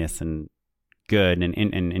hilarious and good and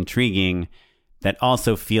intriguing that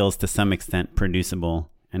also feels to some extent producible.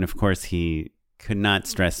 And of course, he could not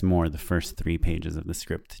stress more the first 3 pages of the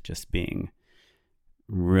script just being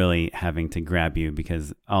really having to grab you,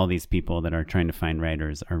 because all these people that are trying to find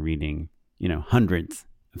writers are reading, hundreds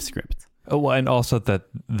of scripts. Oh, and also that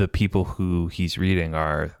the people who he's reading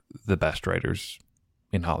are the best writers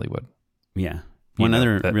in Hollywood. Yeah. One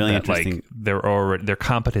other really interesting, like their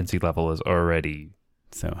competency level is already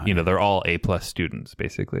so high. You know, they're all A+ students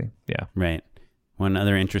basically. Yeah. Right. One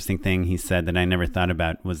other interesting thing he said that I never thought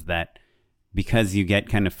about was that because you get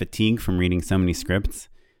kind of fatigue from reading so many scripts,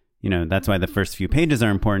 you know, that's why the first few pages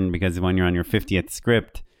are important, because when you're on your 50th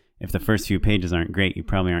script, if the first few pages aren't great, you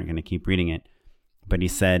probably aren't going to keep reading it. But he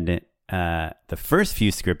said the first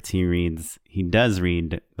few scripts he reads, he does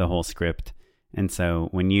read the whole script. And so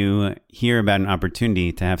when you hear about an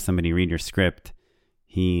opportunity to have somebody read your script,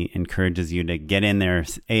 he encourages you to get in there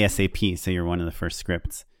ASAP, so you're one of the first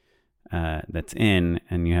scripts that's in,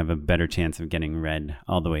 and you have a better chance of getting read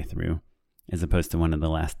all the way through, as opposed to one of the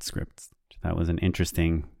last scripts. That was an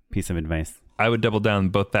interesting piece of advice. I would double down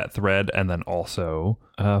both that thread and then also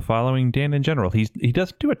following Dan in general. He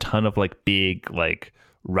doesn't do a ton of like big like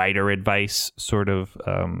writer advice sort of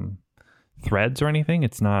threads or anything.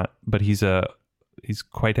 It's not, but he's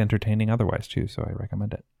quite entertaining otherwise too. So I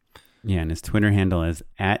recommend it. Yeah, and his Twitter handle is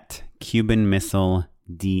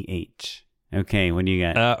 @CubanMissileDH. Okay, what do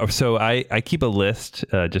you got? So I keep a list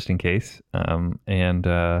just in case, and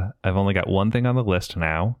I've only got one thing on the list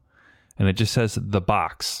now, and it just says The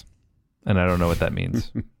Box, and I don't know what that means.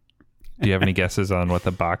 Do you have any guesses on what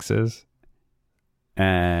The Box is?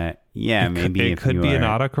 Yeah, maybe it could be an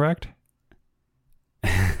autocorrect.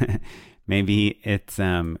 Maybe it's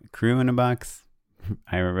Crew in a Box,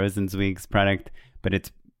 Ira Rosenzweig's product, but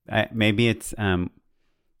it's maybe it's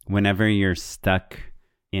whenever you're stuck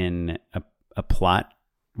in a plot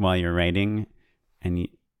while you're writing, and you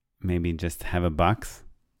maybe just have a box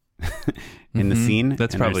in the scene.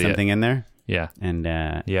 That's and probably there's something in there. Yeah, and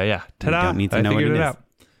yeah. Ta-da! You don't need to know what it is. Out.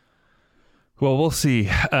 Well, we'll see.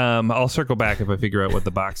 I'll circle back if I figure out what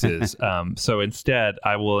The Box is. So instead,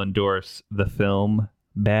 I will endorse the film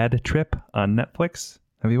Bad Trip on Netflix.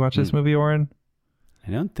 Have you watched this movie, Oren?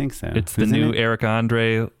 I don't think so. It's the new Eric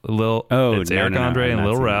Andre, Eric Andre and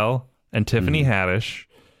Lil Rel and Tiffany Haddish.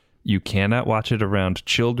 You cannot watch it around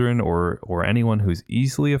children or anyone who's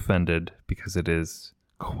easily offended because it is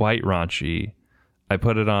quite raunchy. I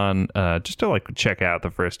put it on just to like check out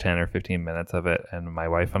the first 10 or 15 minutes of it, and my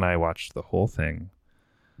wife and I watched the whole thing.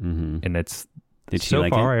 And it's so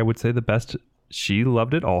far, I would say, the best. She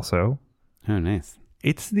loved it also. Oh, nice.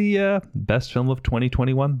 It's the best film of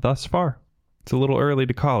 2021 thus far. It's a little early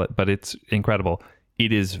to call it, but it's incredible.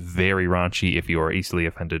 It is very raunchy. If you are easily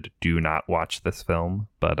offended, do not watch this film.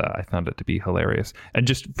 But I found it to be hilarious. And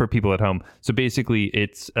just for people at home, so basically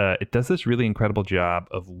it does this really incredible job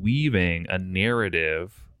of weaving a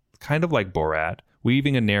narrative, kind of like Borat,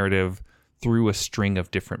 weaving a narrative through a string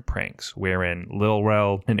of different pranks, wherein Lil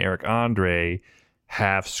Rel and Eric Andre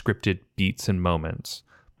have scripted beats and moments,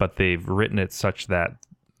 but they've written it such that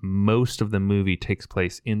most of the movie takes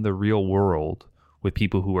place in the real world with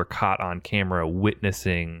people who are caught on camera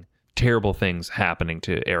witnessing terrible things happening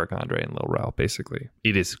to Eric Andre and Lil Rel, basically.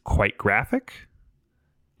 It is quite graphic.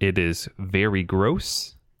 It is very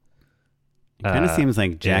gross. It kind of seems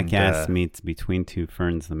like Jackass meets Between Two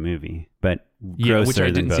Ferns, the movie, but yeah, which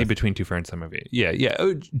I didn't see Between Two Ferns, the movie. Yeah.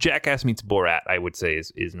 Oh, Jackass meets Borat, I would say,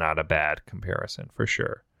 is not a bad comparison, for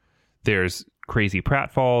sure. There's crazy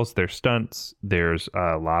pratfalls, there's stunts, there's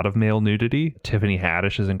a lot of male nudity. Tiffany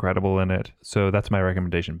Haddish is incredible in it. So that's my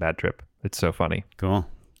recommendation, Bad Trip. It's so funny. Cool.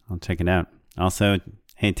 I'll check it out. Also,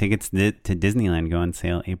 hey, tickets to Disneyland go on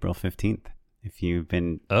sale April 15th. If you've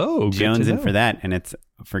been jonesing for that, and it's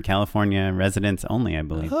for California residents only, I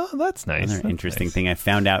believe. Oh, that's nice. Another interesting thing I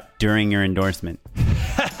found out during your endorsement. Any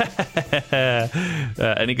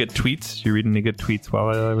good tweets? You read any good tweets while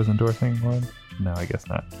I was endorsing one? No, I guess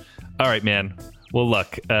not. All right, man. Well,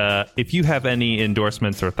 look, if you have any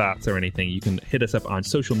endorsements or thoughts or anything, you can hit us up on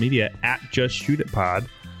social media at JustShootItPod.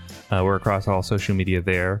 We're across all social media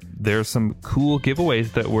there. There's some cool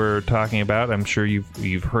giveaways that we're talking about. I'm sure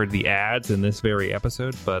you've heard the ads in this very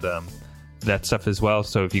episode, but that stuff as well.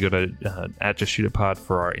 So if you go to at JustShootItPod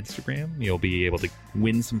for our Instagram, you'll be able to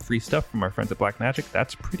win some free stuff from our friends at Blackmagic.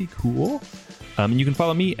 That's pretty cool. And you can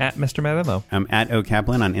follow me at Mr. Matt Enlow. I'm at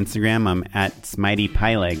O.Kaplan on Instagram. I'm at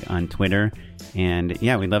SmiteyPyleg on Twitter. And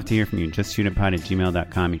yeah, we'd love to hear from you.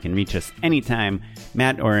 JustShootItPod@gmail.com. You can reach us anytime.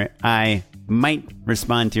 Matt or I might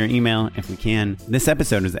respond to your email if we can. This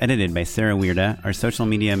episode was edited by Sarah Weirda. Our social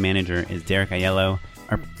media manager is Derek Aiello.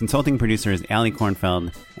 Our consulting producer is Ali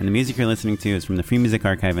Kornfeld. And the music you're listening to is from the Free Music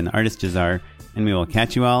Archive and the Artist Jazar. And we will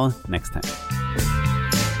catch you all next time.